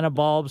the canna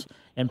bulbs,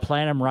 and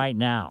plant them right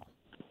now.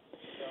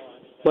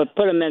 But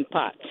put them in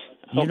pots.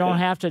 You don't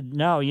have to.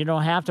 No, you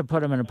don't have to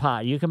put them in a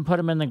pot. You can put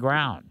them in the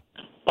ground.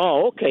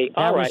 Oh, okay.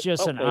 That was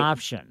just an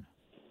option.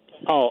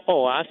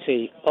 Oh, I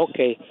see.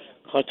 Okay,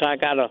 because I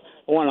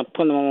want to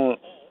put them on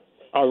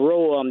a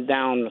row of them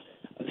down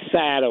the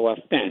side of a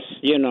fence.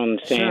 You know what I'm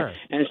saying? Sure.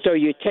 And so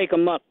you take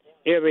them up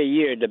every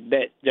year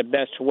the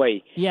best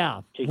way.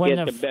 Yeah. To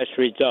get the best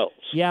results.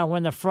 Yeah.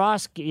 When the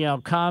frost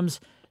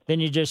comes, then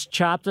you just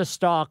chop the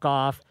stalk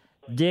off,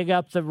 dig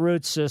up the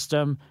root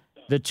system,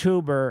 the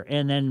tuber,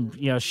 and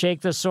then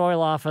shake the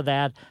soil off of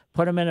that,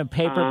 put them in a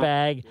paper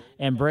bag,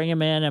 and bring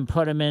them in and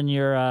put them in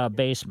your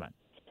basement.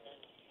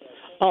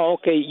 Oh,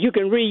 okay. You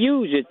can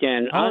reuse it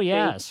then. Oh,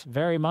 yes,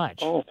 very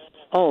much. Oh,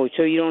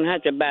 so you don't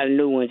have to buy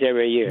new ones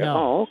every year. No.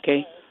 Oh,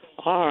 okay.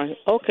 All right.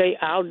 Okay,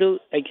 I'll do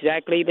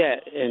exactly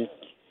that.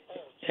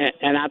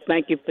 And I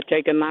thank you for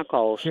taking my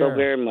call so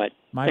very much.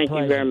 My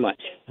pleasure. You very much.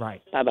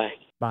 Right. Bye-bye.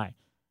 Bye.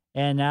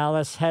 And now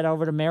let's head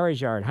over to Mary's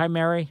yard. Hi,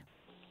 Mary.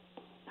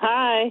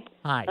 Hi.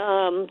 Hi.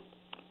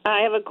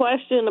 I have a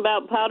question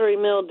about powdery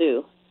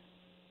mildew.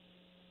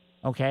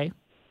 Okay.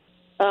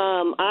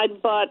 I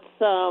bought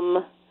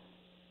some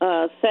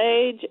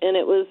sage, and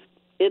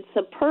it's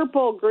a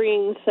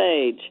purple-green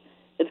sage.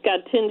 It's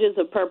got tinges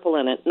of purple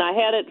in it. And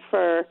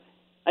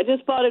I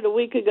just bought it a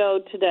week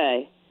ago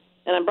today.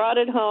 And I brought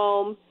it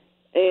home,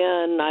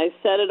 and I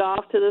set it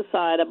off to the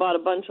side. I bought a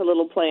bunch of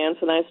little plants,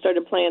 and I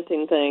started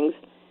planting things.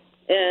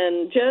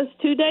 And just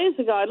 2 days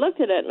ago, I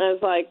looked at it, and I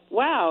was like,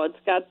 wow, it's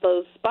got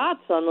those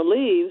spots on the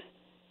leaves.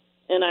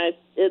 And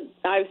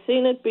I've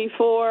seen it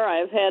before.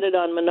 I've had it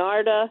on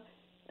Monarda,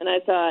 and I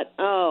thought,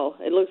 oh,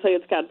 it looks like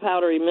it's got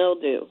powdery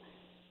mildew.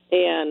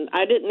 And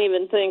I didn't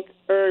even think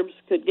herbs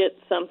could get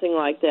something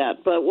like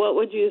that. But what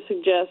would you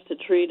suggest to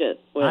treat it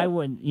with? I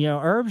would,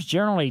 herbs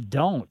generally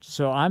don't.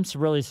 So I'm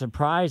really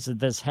surprised that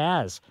this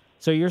has.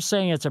 So you're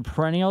saying it's a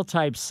perennial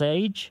type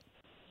sage?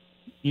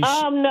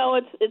 No,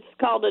 it's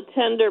called a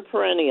tender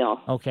perennial.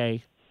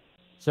 Okay.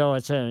 So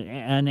it's an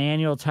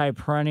annual type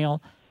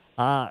perennial.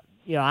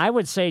 I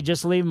would say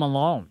just leave them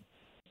alone.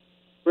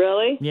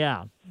 Really?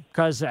 Yeah.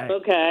 Because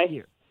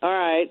okay. All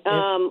right.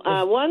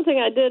 One thing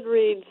I did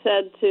read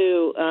said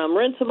to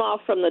rinse them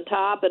off from the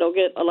top. It'll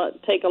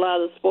take a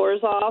lot of the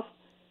spores off.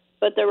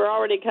 But they were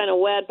already kind of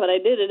wet, but I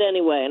did it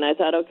anyway. And I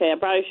thought, okay, I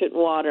probably shouldn't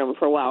water them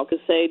for a while because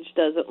sage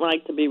doesn't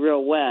like to be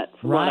real wet,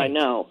 from what I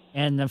know.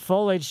 And the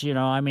foliage,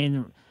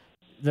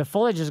 the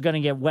foliage is going to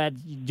get wet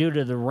due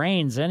to the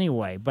rains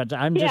anyway. But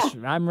I'm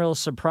real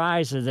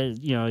surprised that,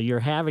 you're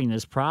having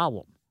this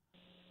problem.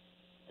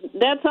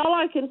 That's all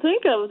I can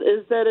think of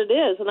is that it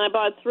is. And I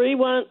bought three in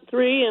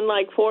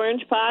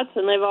 4-inch pots,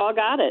 and they've all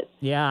got it.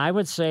 Yeah, I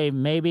would say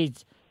maybe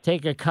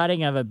take a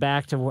cutting of it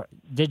back to.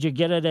 Did you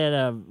get it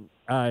at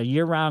a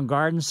year-round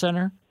garden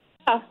center?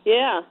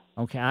 Yeah.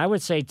 Okay, I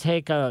would say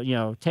take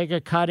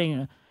a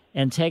cutting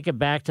and take it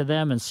back to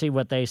them and see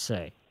what they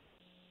say.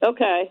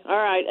 Okay, all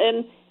right.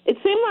 And it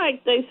seemed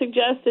like they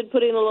suggested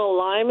putting a little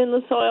lime in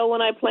the soil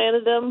when I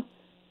planted them.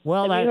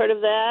 Well, have you heard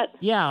of that?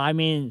 Yeah,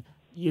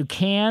 you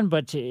can,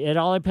 but it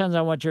all depends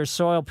on what your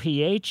soil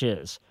pH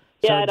is.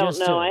 Yeah, I don't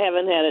know. I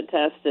haven't had it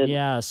tested.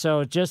 Yeah,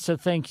 so just to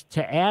think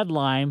to add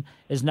lime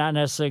is not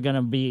necessarily going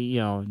to be,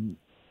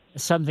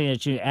 something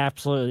that you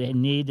absolutely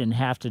need and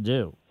have to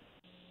do.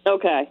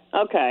 Okay.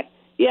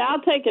 Yeah,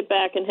 I'll take it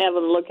back and have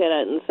them look at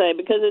it and say,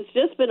 because it's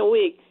just been a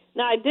week,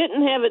 Now, I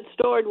didn't have it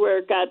stored where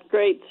it got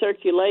great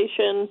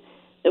circulation.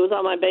 It was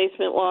on my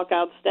basement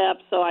walkout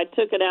steps, so I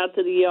took it out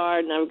to the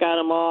yard, and I've got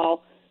them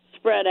all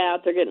spread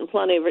out. They're getting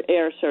plenty of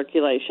air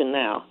circulation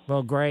now.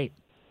 Well, great.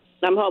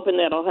 I'm hoping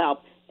that'll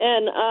help.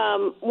 And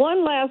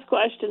one last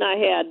question I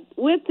had.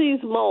 With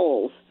these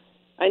moles,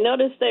 I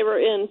noticed they were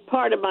in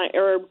part of my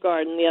herb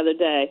garden the other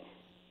day.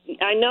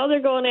 I know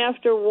they're going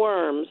after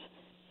worms.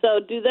 So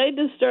do they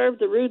disturb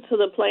the roots of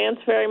the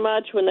plants very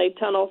much when they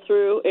tunnel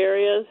through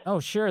areas? Oh,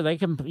 sure. They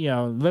can,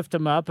 lift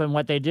them up. And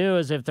what they do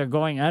is if they're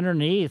going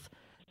underneath,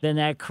 then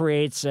that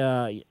creates,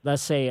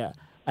 let's say,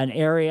 an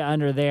area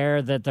under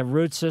there that the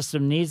root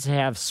system needs to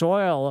have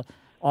soil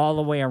all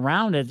the way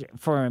around it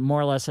for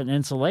more or less an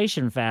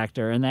insulation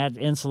factor. And that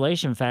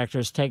insulation factor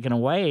is taken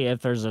away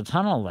if there's a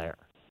tunnel there.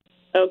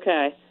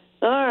 Okay.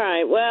 All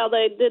right. Well,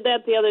 they did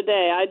that the other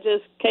day. I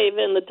just cave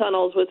in the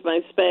tunnels with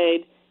my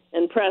spade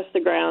and press the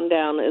ground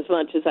down as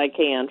much as I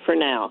can for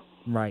now.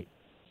 Right.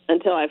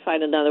 Until I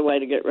find another way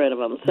to get rid of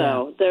them.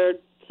 So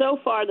so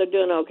far they're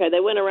doing okay. They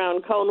went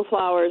around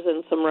coneflowers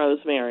and some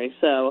rosemary.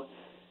 So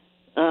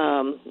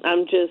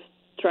I'm just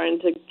trying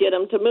to get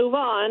them to move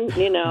on,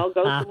 go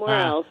somewhere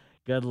else.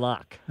 Good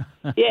luck.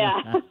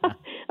 Yeah.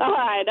 All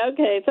right.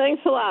 Okay.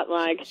 Thanks a lot,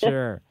 Mike.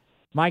 Sure.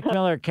 Mike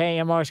Miller,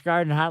 KMOX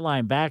Garden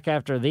Hotline, back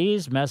after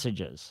these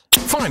messages.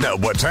 Find out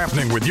what's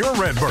happening with your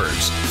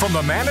Redbirds from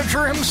the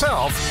manager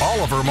himself,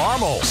 Oliver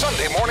Marmol.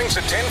 Sunday mornings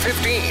at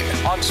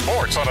 10:15 on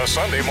Sports on a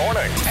Sunday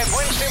morning, and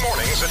Wednesday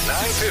mornings at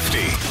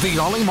 9:50. The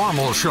Ollie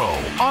Marmol Show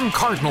on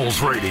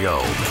Cardinals Radio,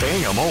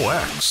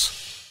 KMOX.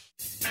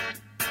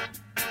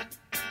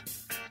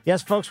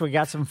 Yes, folks, we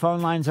got some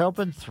phone lines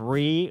open,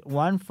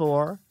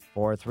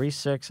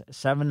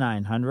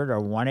 314-436-7900 or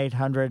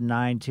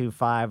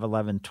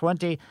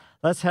 1-800-925-1120.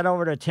 Let's head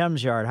over to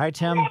Tim's yard. Hi,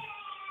 Tim.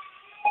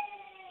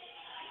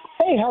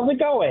 Hey, how's it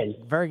going?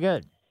 Very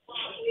good.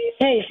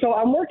 Hey, so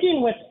I'm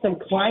working with some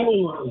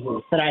climbing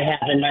roses that I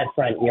have in my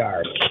front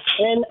yard,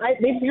 and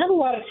they've had a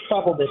lot of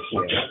trouble this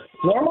year.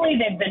 Normally,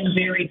 they've been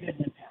very good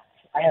in the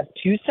past. I have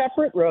two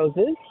separate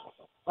roses.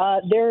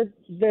 They're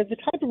the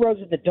type of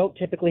roses that don't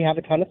typically have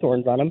a ton of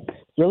thorns on them.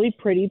 Really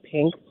pretty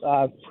pink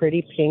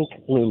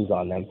blooms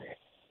on them.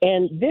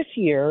 And this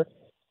year,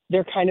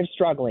 they're kind of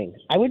struggling.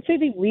 I would say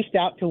they've leafed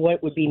out to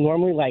what would be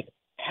normally like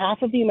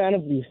half of the amount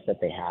of leaves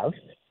that they have.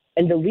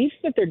 And the leaves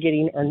that they're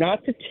getting are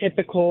not the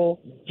typical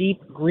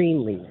deep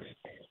green leaves.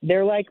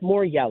 They're like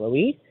more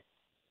yellowy.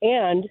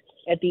 And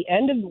at the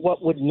end of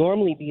what would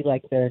normally be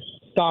like the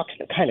stalks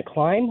that kind of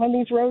climb on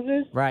these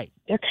roses, right,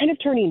 they're kind of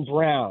turning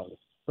brown,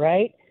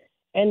 right?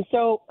 And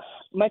so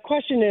my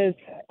question is,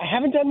 I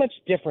haven't done much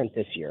different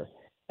this year.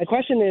 My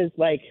question is,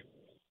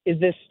 is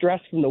this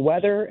stress from the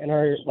weather and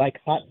our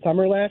hot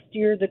summer last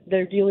year that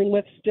they're dealing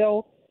with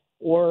still,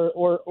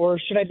 or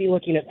should I be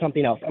looking at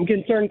something else? I'm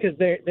concerned because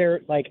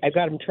they're I've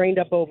got them trained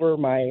up over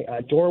my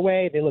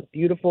doorway. They look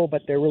beautiful,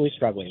 but they're really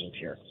struggling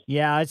this year.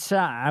 Yeah, it's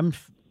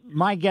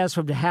my guess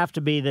would have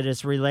to be that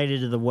it's related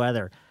to the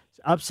weather,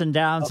 ups and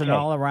downs and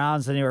all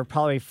arounds, and they were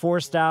probably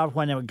forced out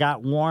when it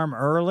got warm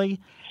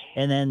early.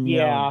 And then,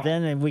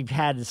 then we've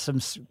had some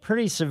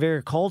pretty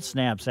severe cold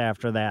snaps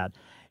after that.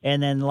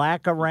 And then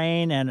lack of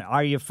rain. And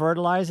are you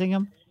fertilizing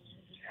them?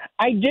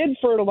 I did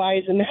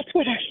fertilize, and that's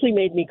what actually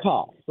made me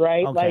call,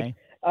 right? Okay.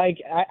 I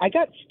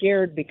got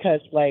scared because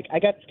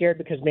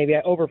maybe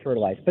I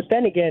over-fertilized. But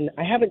then again,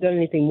 I haven't done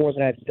anything more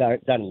than I've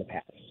done in the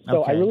past.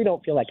 So I really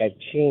don't feel like I've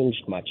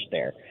changed much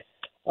there.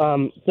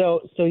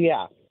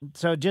 Yeah.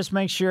 So just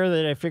make sure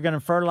that if you're going to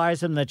fertilize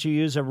them, that you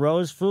use a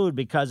rose food,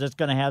 because it's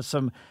going to have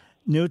some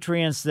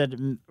nutrients that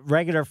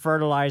regular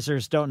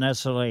fertilizers don't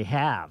necessarily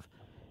have,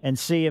 and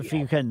see if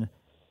you can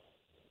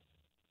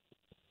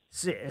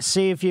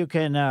see if you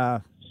can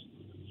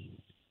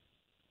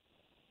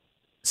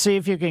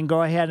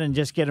go ahead and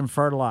just get them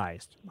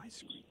fertilized.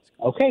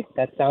 Okay,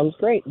 that sounds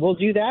great. We'll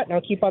do that, and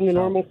I'll keep on the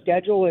normal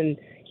schedule and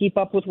keep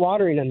up with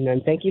watering them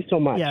then. Thank you so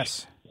much.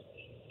 Yes.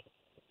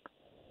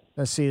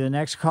 Let's see. The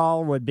next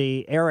call would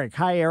be Eric.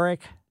 Hi,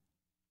 Eric.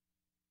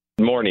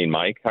 Good morning,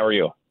 Mike. How are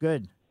you?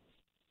 Good.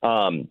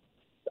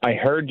 I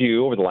heard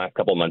you over the last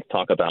couple of months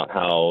talk about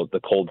how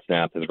the cold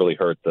snap has really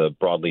hurt the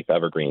broadleaf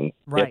evergreens.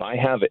 Right. If I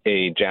have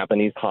a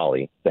Japanese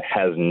holly that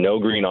has no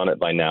green on it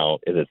by now,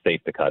 is it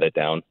safe to cut it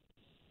down?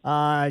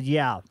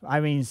 Yeah. I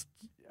mean,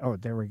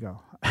 there we go.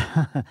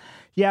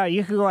 Yeah,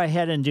 you can go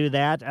ahead and do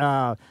that.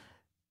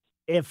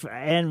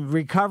 And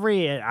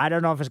recovery, I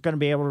don't know if it's going to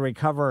be able to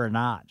recover or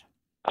not.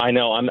 I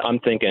know. I'm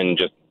thinking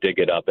just dig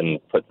it up and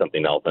put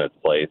something else in its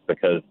place,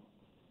 because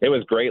it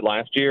was great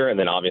last year, and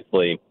then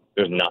obviously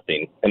there's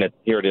nothing, and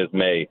here it is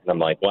May, and I'm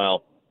like,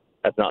 well,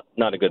 that's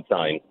not a good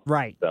sign.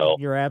 Right. So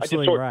you're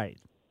absolutely right.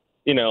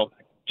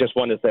 Just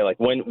wanted to say,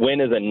 when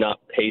is enough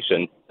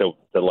patience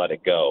to let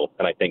it go?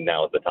 And I think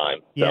now is the time.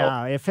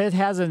 Yeah, if it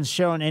hasn't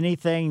shown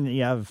anything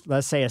of,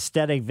 let's say,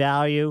 aesthetic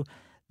value,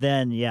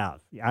 then yeah,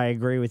 I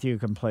agree with you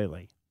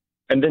completely.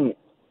 And then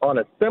on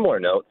a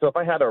similar note, so if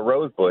I had a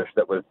rose bush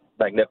that was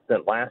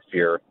magnificent last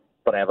year,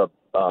 but I have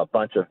a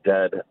bunch of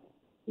dead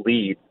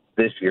leaves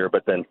this year,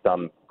 but then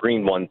some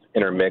green ones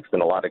intermixed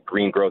and a lot of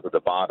green growth at the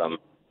bottom.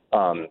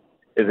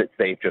 Is it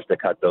safe just to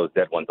cut those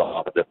dead ones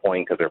off at this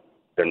point because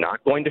they're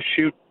not going to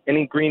shoot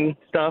any green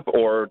stuff,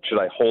 or should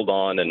I hold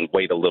on and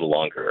wait a little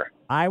longer?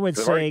 I would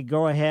say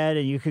go ahead,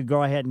 and you could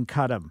go ahead and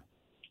cut them.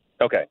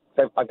 Okay.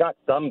 So I've got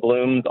some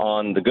blooms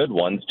on the good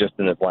ones just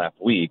in this last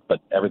week, but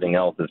everything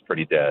else is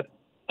pretty dead.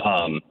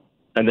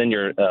 And then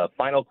your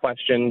final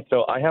question.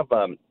 So I have,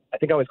 I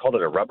think I always called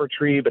it a rubber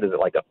tree, but is it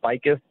like a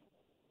ficus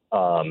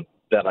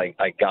that I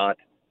got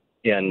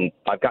in?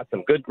 I've got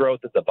some good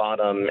growth at the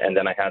bottom, and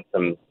then I had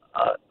some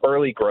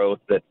early growth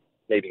that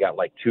maybe got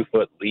like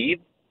 2-foot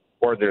leaves,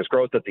 or there's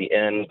growth at the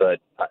end, but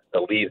the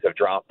leaves have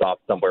dropped off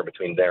somewhere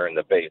between there and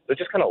the base. So it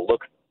just kind of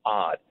looks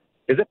odd.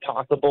 Is it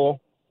possible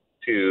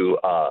to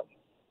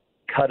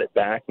cut it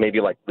back, maybe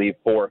like leave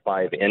 4 or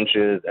 5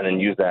 inches and then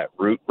use that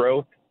root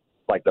growth,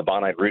 like the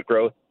bonite root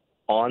growth,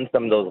 on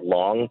some of those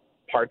long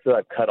parts that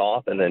I've cut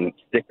off and then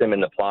stick them in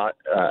the pot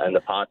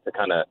to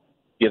kind of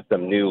give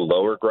some new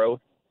lower growth,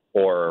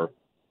 or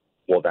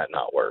will that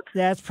not work?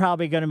 That's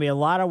probably going to be a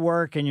lot of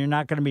work, and you're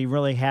not going to be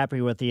really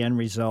happy with the end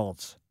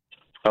results.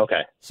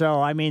 Okay.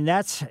 So, I mean,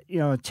 that's,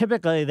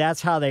 typically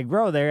that's how they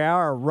grow. They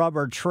are a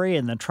rubber tree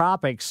in the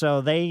tropics,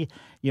 so they,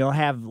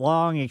 have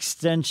long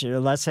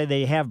extension. Let's say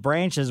they have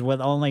branches with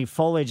only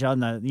foliage on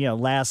the,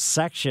 last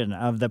section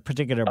of the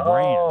particular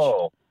branch.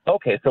 Oh,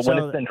 okay. So when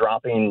it's been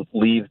dropping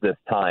leaves this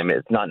time,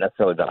 it's not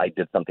necessarily that I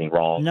did something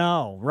wrong.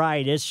 No,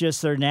 right. It's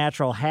just their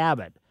natural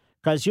habit.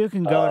 Because you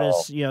can go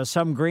to,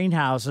 some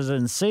greenhouses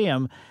and see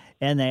them,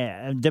 and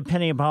they,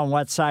 depending upon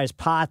what size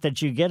pot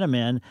that you get them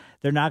in,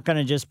 they're not going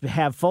to just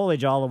have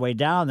foliage all the way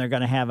down. They're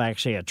going to have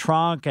actually a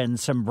trunk and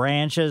some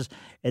branches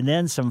and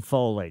then some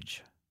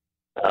foliage.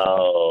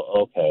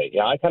 Oh, okay.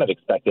 Yeah, I kind of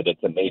expected it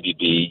to maybe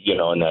be,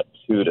 in that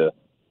 2 to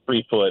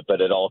 3 foot,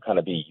 but it all kind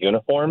of be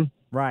uniform.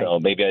 Right. So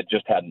maybe I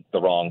just had the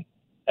wrong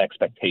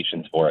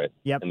expectations for it.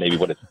 Yep. And maybe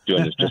what it's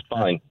doing is just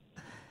fine.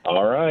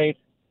 All right.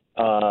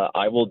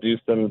 I will do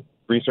some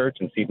research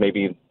and see if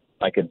maybe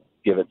I could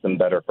give it some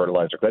better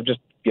fertilizer. Could I just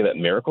give it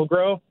Miracle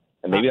Grow,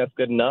 and maybe that's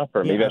good enough,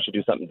 or maybe I should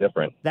do something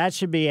different? That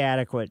should be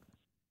adequate.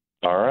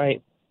 All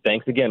right.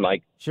 Thanks again,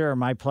 Mike. Sure,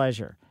 my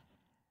pleasure.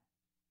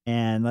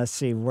 And let's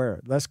see,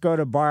 let's go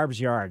to Barb's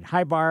yard.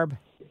 Hi, Barb.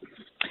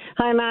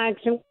 Hi, Mike.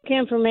 Some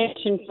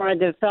information for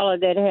the fellow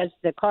that has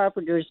the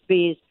carpenter's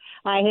bees.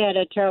 I had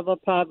a terrible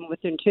problem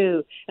with them,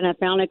 too, and I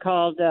finally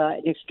called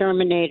an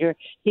exterminator.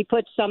 He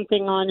put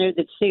something on there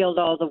that sealed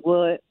all the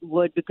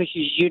wood because,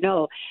 as you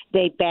know,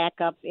 they back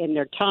up in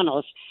their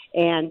tunnels,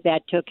 and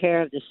that took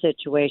care of the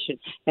situation,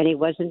 and he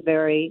wasn't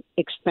very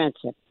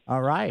expensive.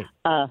 All right.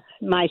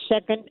 My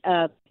second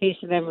piece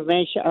of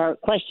information or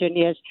question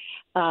is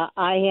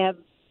I have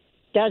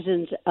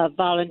dozens of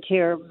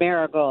volunteer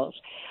marigolds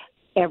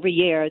every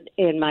year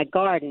in my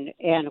garden,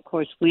 and of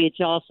course weeds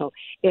also.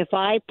 If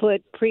I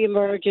put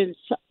pre-emergence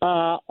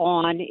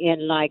on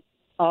in like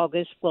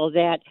August, will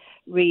that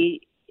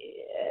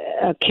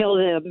kill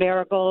the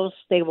marigolds?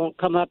 They won't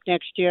come up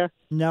next year?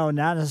 No,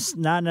 not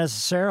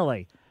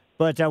necessarily.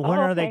 But when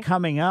are they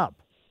coming up?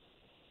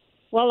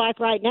 Well, like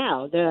right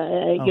now,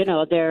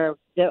 they're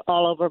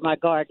all over my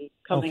garden,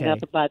 coming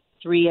up about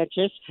 3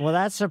 inches. Well,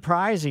 that's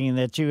surprising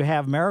that you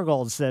have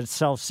marigolds that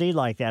self-seed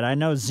like that. I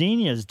know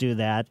zinnias do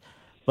that.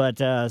 But,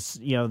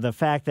 the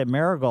fact that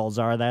marigolds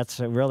that's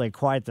really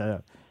quite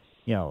the,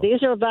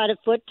 These are about a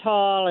foot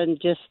tall, and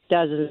just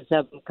dozens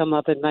of them come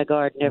up in my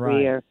garden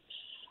every year.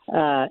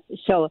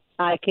 So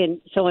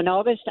in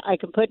August, I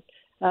can put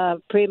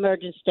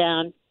pre-emergence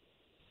down.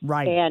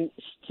 Right. And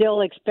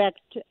still expect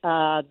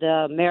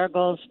the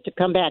marigolds to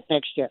come back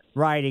next year.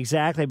 Right,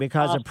 exactly,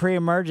 because the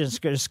pre-emergence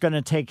is going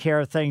to take care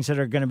of things that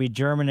are going to be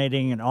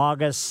germinating in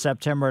August,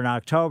 September, and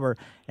October,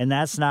 and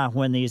that's not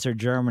when these are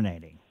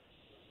germinating.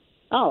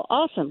 Oh,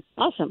 awesome.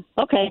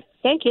 Okay,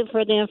 thank you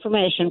for the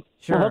information.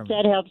 Sure. I hope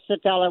that helps the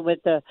fellow with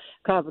the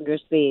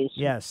carpenter's bees.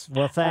 Yes,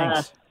 well,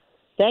 thanks.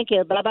 Thank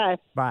you. Bye-bye.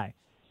 Bye.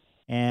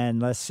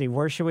 And let's see,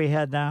 where should we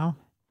head now?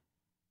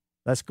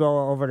 Let's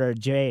go over to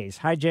Jay's.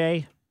 Hi,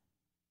 Jay.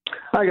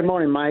 Hi, good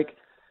morning, Mike.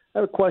 I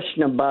have a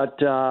question about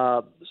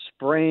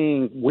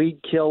spraying weed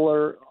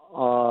killer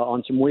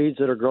on some weeds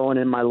that are growing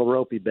in my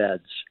Lorope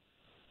beds.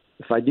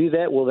 If I do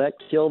that, will that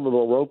kill the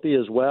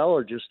Lorope as well,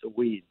 or just the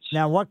weeds?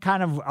 Now, what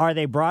kind of, are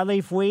they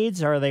broadleaf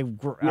weeds, or are they?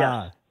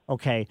 Yes.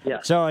 Okay.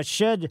 Yes. So it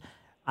should,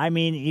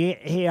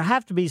 you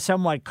have to be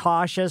somewhat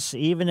cautious,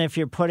 even if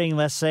you're putting,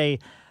 let's say,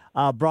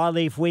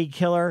 broadleaf weed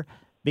killer,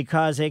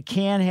 because it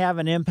can have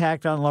an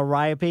impact on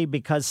Lorope,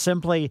 because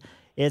simply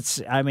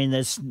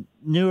this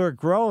newer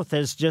growth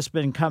has just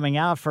been coming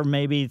out for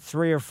maybe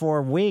 3 or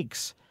 4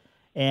 weeks.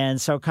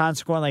 And so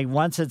consequently,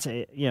 once it's,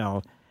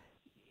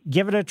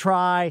 give it a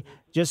try.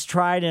 Just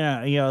try it in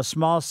a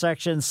small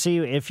section. See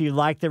if you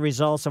like the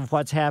results of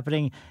what's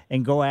happening,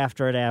 and go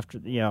after it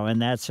in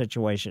that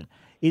situation.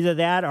 Either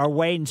that, or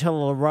wait until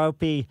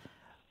Lorope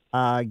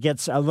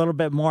gets a little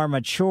bit more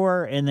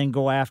mature, and then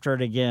go after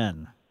it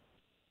again.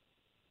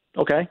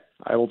 Okay,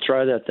 I will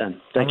try that then.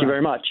 Thank you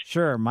very much.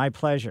 Sure, my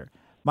pleasure.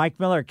 Mike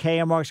Miller,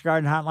 KMOX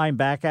Garden Hotline,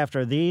 back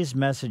after these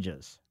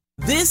messages.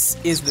 This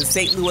is the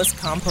St. Louis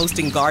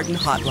Composting Garden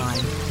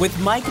Hotline with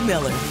Mike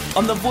Miller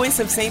on the voice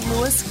of St.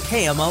 Louis,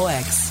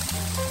 KMOX.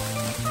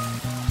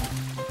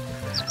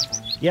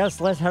 Yes,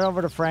 let's head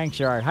over to Frank's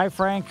yard. Hi,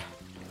 Frank.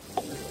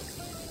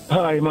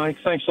 Hi, Mike.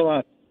 Thanks a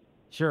lot.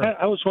 Sure.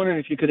 I was wondering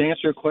if you could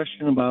answer a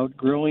question about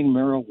growing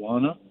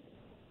marijuana.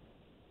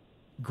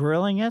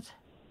 Grilling it?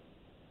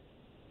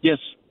 Yes.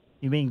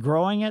 You mean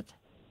growing it?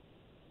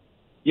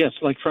 Yes,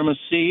 like from a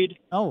seed.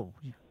 Oh,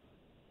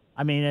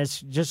 I mean, it's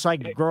just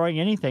like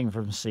growing anything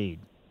from seed.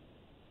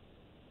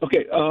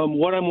 Okay,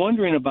 what I'm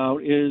wondering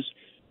about is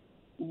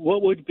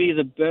what would be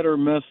the better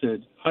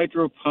method,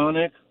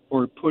 hydroponic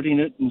or putting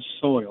it in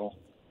soil?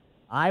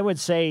 I would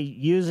say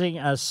using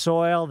a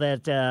soil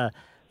that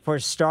for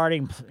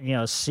starting,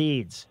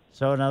 seeds.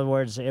 So in other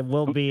words, it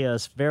will be a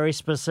very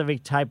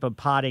specific type of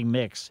potting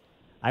mix.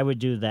 I would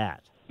do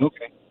that.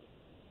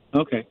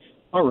 Okay.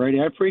 All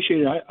righty. I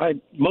appreciate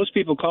it. Most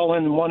people call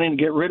in wanting to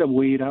get rid of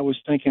weed. I was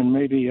thinking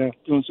maybe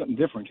doing something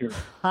different here.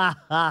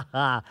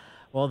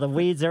 Well, the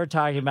weeds they're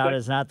talking about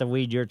is not the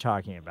weed you're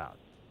talking about.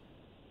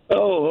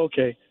 Oh,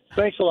 okay.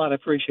 Thanks a lot. I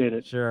appreciate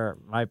it. Sure.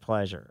 My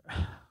pleasure.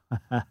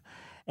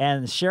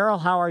 And Cheryl,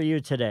 how are you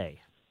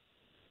today?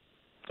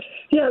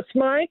 Yes,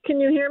 Mike, can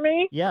you hear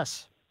me?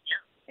 Yes.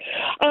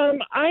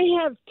 I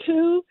have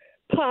 2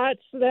 pots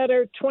that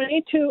are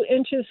 22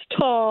 inches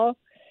tall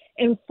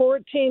and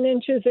 14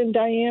 inches in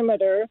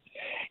diameter.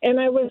 And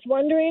I was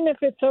wondering if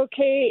it's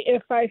okay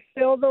if I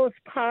fill those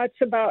pots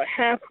about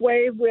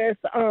halfway with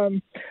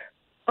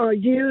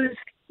used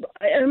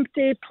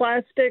empty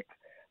plastic,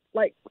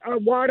 like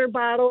water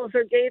bottles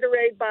or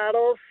Gatorade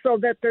bottles, so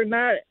that they're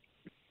not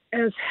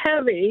as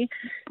heavy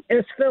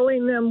as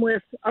filling them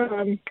with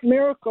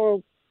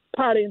Miracle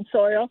potting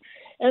soil.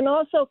 And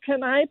also,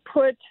 can I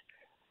put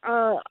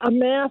a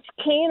mass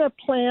canna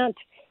plant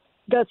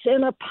that's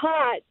in a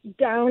pot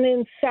down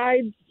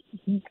inside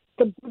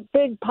the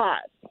big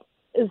pot?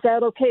 Is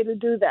that okay to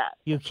do that?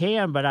 You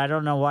can, but I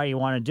don't know why you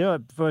want to do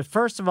it. But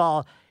first of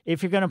all,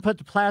 if you're going to put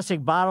the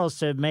plastic bottles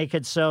to make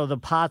it so the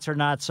pots are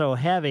not so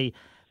heavy,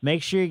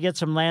 make sure you get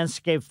some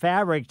landscape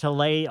fabric to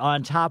lay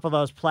on top of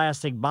those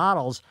plastic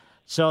bottles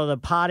so the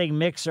potting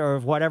mix or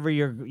whatever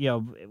you're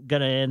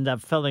going to end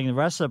up filling the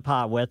rest of the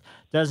pot with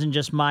doesn't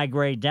just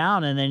migrate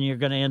down, and then you're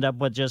going to end up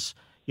with just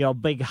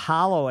big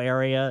hollow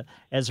area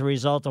as a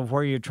result of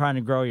where you're trying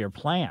to grow your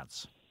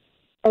plants.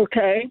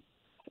 Okay.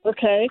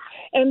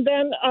 And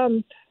then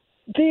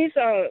these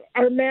are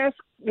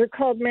they're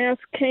called mass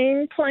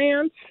cane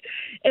plants.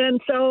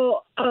 And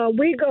so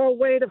we go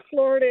away to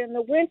Florida in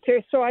the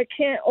winter, so I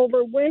can't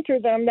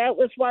overwinter them. That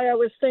was why I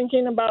was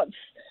thinking about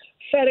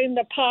setting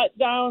the pot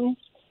down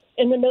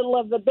in the middle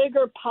of the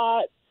bigger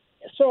pot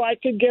so I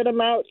could get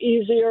them out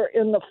easier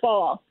in the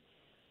fall.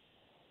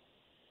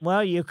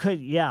 Well, you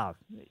could, yeah.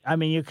 I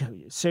mean, you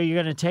could. So you're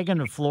going to take them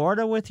to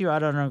Florida with you? I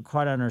don't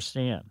quite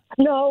understand.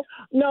 No,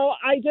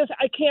 I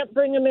can't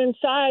bring them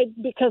inside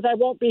because I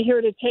won't be here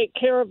to take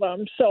care of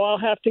them, so I'll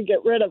have to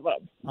get rid of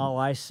them. Oh,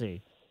 I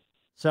see.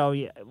 So,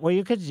 well,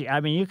 you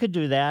could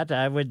do that.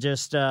 I would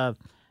just,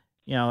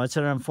 it's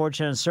an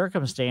unfortunate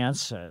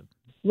circumstance.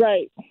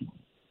 Right.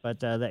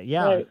 But,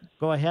 right.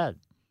 Go ahead.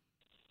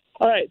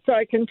 All right, so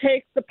I can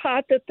take the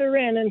pot that they're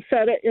in and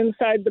set it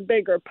inside the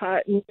bigger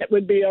pot, and it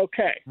would be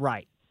okay.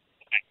 Right.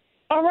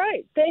 All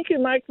right. Thank you,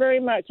 Mike, very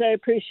much. I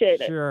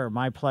appreciate it. Sure,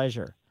 my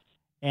pleasure.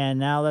 And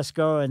now let's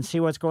go and see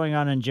what's going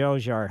on in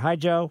Joe's yard. Hi,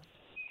 Joe.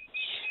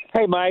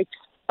 Hey, Mike.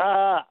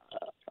 I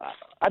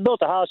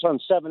built a house on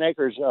 7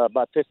 acres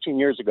about 15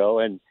 years ago,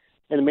 and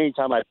in the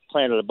meantime, I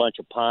planted a bunch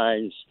of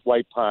pines,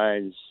 white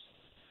pines,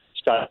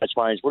 Scotch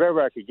pines,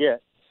 whatever I could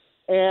get.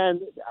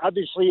 And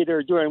obviously,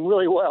 they're doing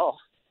really well.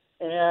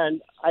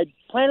 And I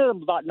planted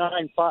them about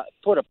 9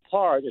 foot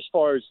apart as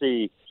far as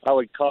I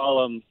would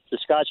call them the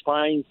Scotch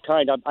pine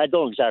kind. I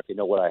don't exactly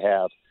know what I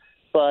have.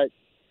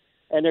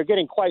 And they're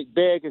getting quite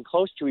big and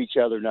close to each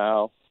other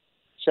now.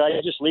 Should I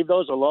just leave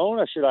those alone,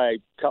 or should I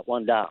cut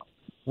one down?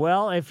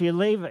 Well, if you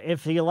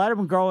let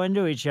them grow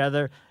into each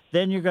other,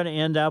 then you're going to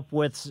end up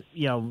with,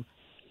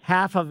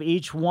 half of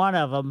each one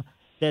of them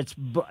that's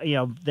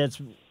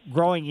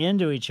growing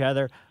into each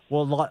other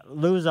will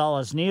lose all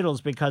its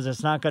needles because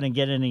it's not going to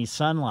get any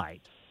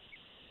sunlight.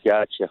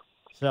 Gotcha.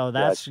 So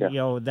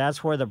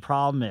that's where the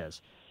problem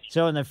is.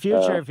 So in the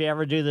future, if you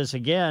ever do this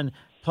again,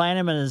 plant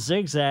them in a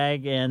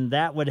zigzag, and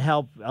that would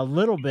help a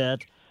little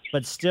bit.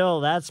 But still,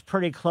 that's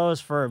pretty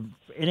close for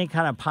any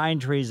kind of pine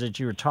trees that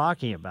you were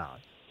talking about,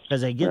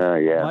 because they get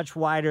much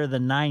wider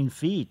than 9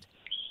 feet.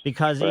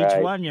 Because each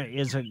one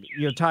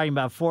you're talking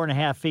about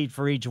 4.5 feet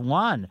for each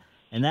one,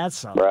 and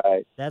that's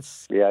right.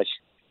 That's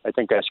I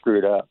think I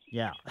screwed up.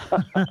 Yeah.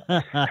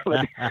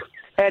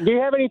 And do you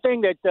have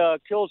anything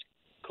that kills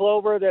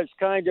clover that's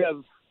kind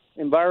of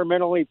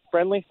environmentally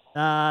friendly?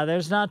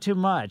 There's not too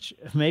much.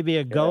 Maybe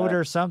a goat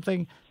or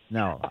something.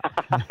 No.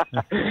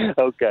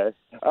 Okay.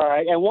 All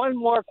right. And one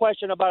more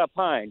question about a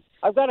pine.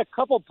 I've got a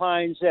couple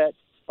pines that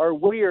are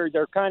weird.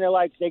 They're kind of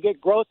like they get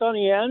growth on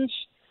the ends,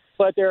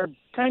 but they're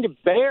kind of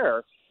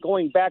bare.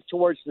 going back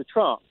towards the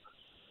trunk.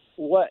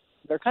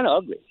 They're kind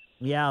of ugly.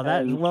 Yeah,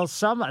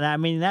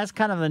 that's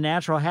kind of the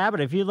natural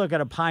habit. If you look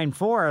at a pine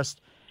forest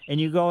and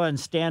you go and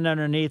stand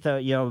underneath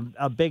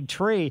a big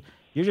tree,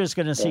 you're just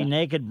going to see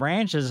naked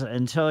branches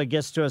until it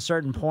gets to a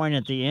certain point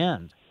at the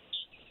end.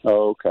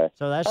 Oh, okay.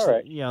 So that's all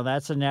right.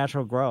 That's a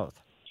natural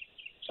growth.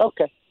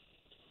 Okay.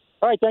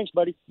 All right, thanks,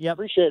 buddy. Yep.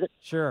 Appreciate it.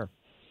 Sure.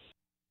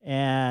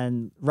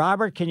 And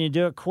Robert, can you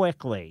do it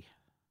quickly?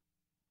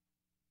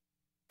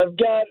 I've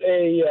got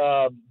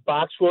a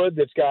boxwood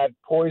that's got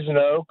poison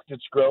oak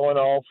that's growing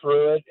all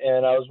through it,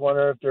 and I was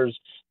wondering if there's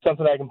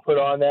something I can put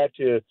on that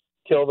to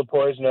kill the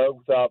poison oak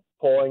without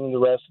pulling the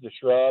rest of the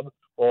shrub,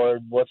 or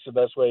what's the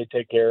best way to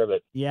take care of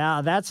it?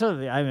 Yeah,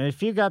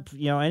 if you got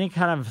any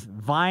kind of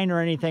vine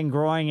or anything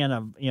growing in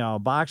a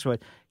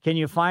boxwood, can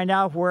you find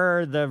out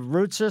where the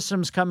root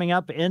system's coming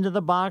up into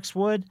the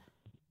boxwood?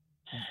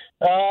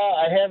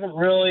 I haven't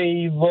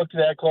really looked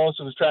that close.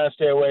 I was trying to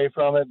stay away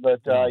from it,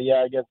 but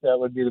I guess that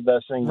would be the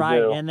best thing to do.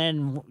 Right, and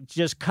then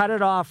just cut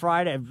it off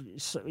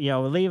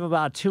leave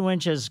about 2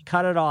 inches,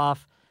 cut it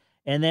off,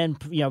 and then,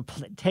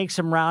 take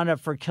some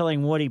Roundup for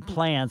killing woody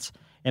plants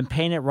and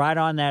paint it right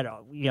on that,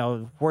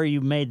 where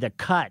you made the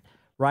cut,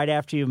 right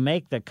after you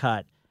make the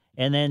cut.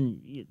 And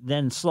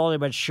then slowly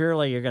but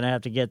surely you're going to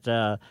have to get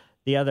the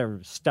other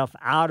stuff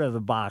out of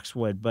the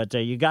boxwood. But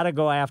you got to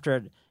go after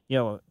it,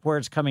 where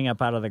it's coming up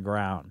out of the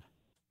ground.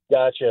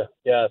 Gotcha.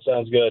 Yeah,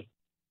 sounds good.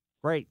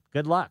 Great.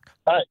 Good luck.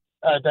 All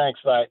right, thanks.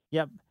 Bye.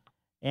 Yep.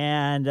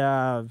 And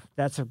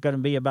that's going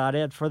to be about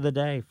it for the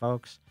day,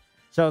 folks.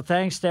 So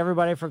thanks to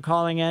everybody for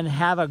calling in.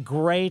 Have a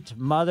great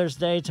Mother's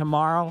Day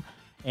tomorrow.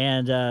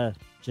 And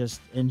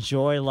just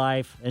enjoy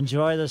life.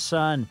 Enjoy the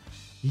sun.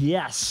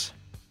 Yes.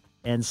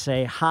 And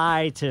say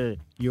hi to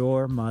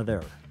your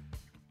mother.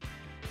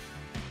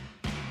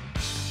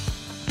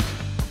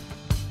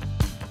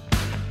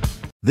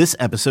 This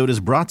episode is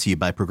brought to you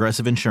by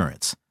Progressive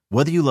Insurance.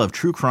 Whether you love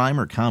true crime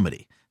or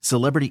comedy,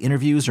 celebrity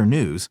interviews or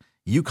news,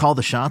 you call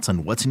the shots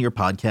on what's in your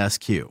podcast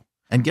queue.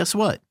 And guess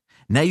what?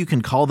 Now you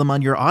can call them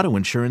on your auto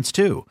insurance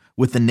too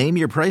with the Name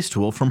Your Price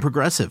tool from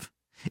Progressive.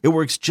 It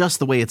works just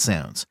the way it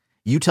sounds.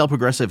 You tell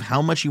Progressive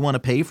how much you want to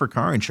pay for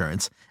car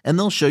insurance, and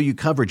they'll show you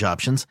coverage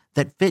options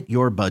that fit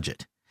your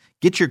budget.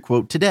 Get your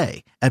quote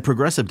today at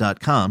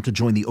Progressive.com to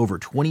join the over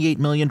 28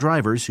 million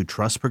drivers who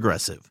trust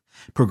Progressive.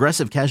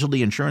 Progressive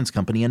Casualty Insurance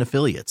Company and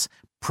Affiliates.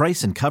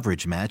 Price and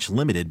coverage match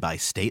limited by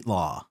state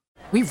law.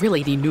 We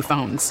really need new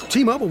phones.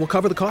 T-Mobile will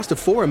cover the cost of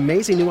 4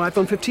 amazing new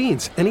iPhone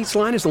 15s, and each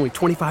line is only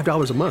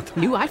 $25 a month.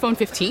 New iPhone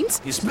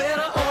 15s? It's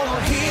better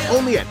over here.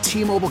 Only at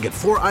T-Mobile, get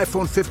 4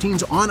 iPhone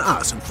 15s on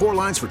us and 4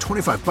 lines for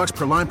 $25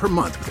 per line per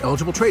month with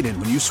eligible trade-in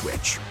when you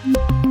switch.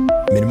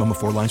 Minimum of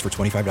 4 lines for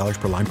 $25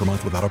 per line per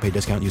month with autopay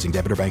discount using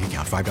debit or bank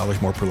account.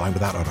 $5 more per line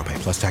without autopay,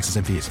 plus taxes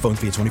and fees. Phone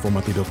fee at 24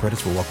 monthly bill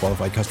credits for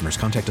well-qualified customers.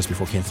 Contact us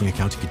before canceling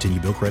account to continue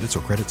bill credits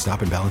or credit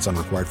stop and balance on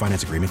required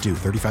finance agreement due.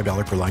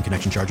 $35 per line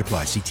connection charge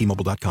applies. See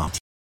T-Mobile.com.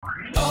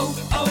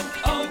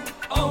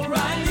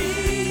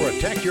 O'Reilly.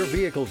 Protect your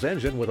vehicle's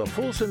engine with a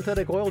full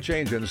synthetic oil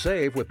change and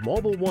save with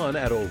Mobile One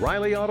at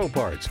O'Reilly Auto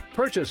Parts.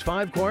 Purchase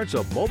 5 quarts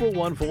of Mobile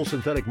One full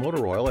synthetic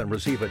motor oil and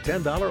receive a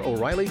 $10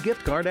 O'Reilly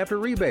gift card after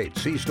rebate.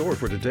 See store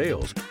for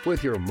details.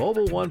 With your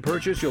Mobile One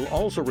purchase, you'll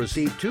also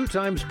receive 2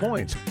 times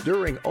points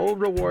during O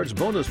Rewards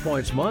Bonus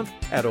Points Month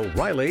at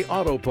O'Reilly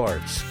Auto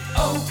Parts.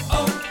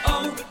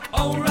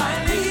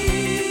 O'Reilly.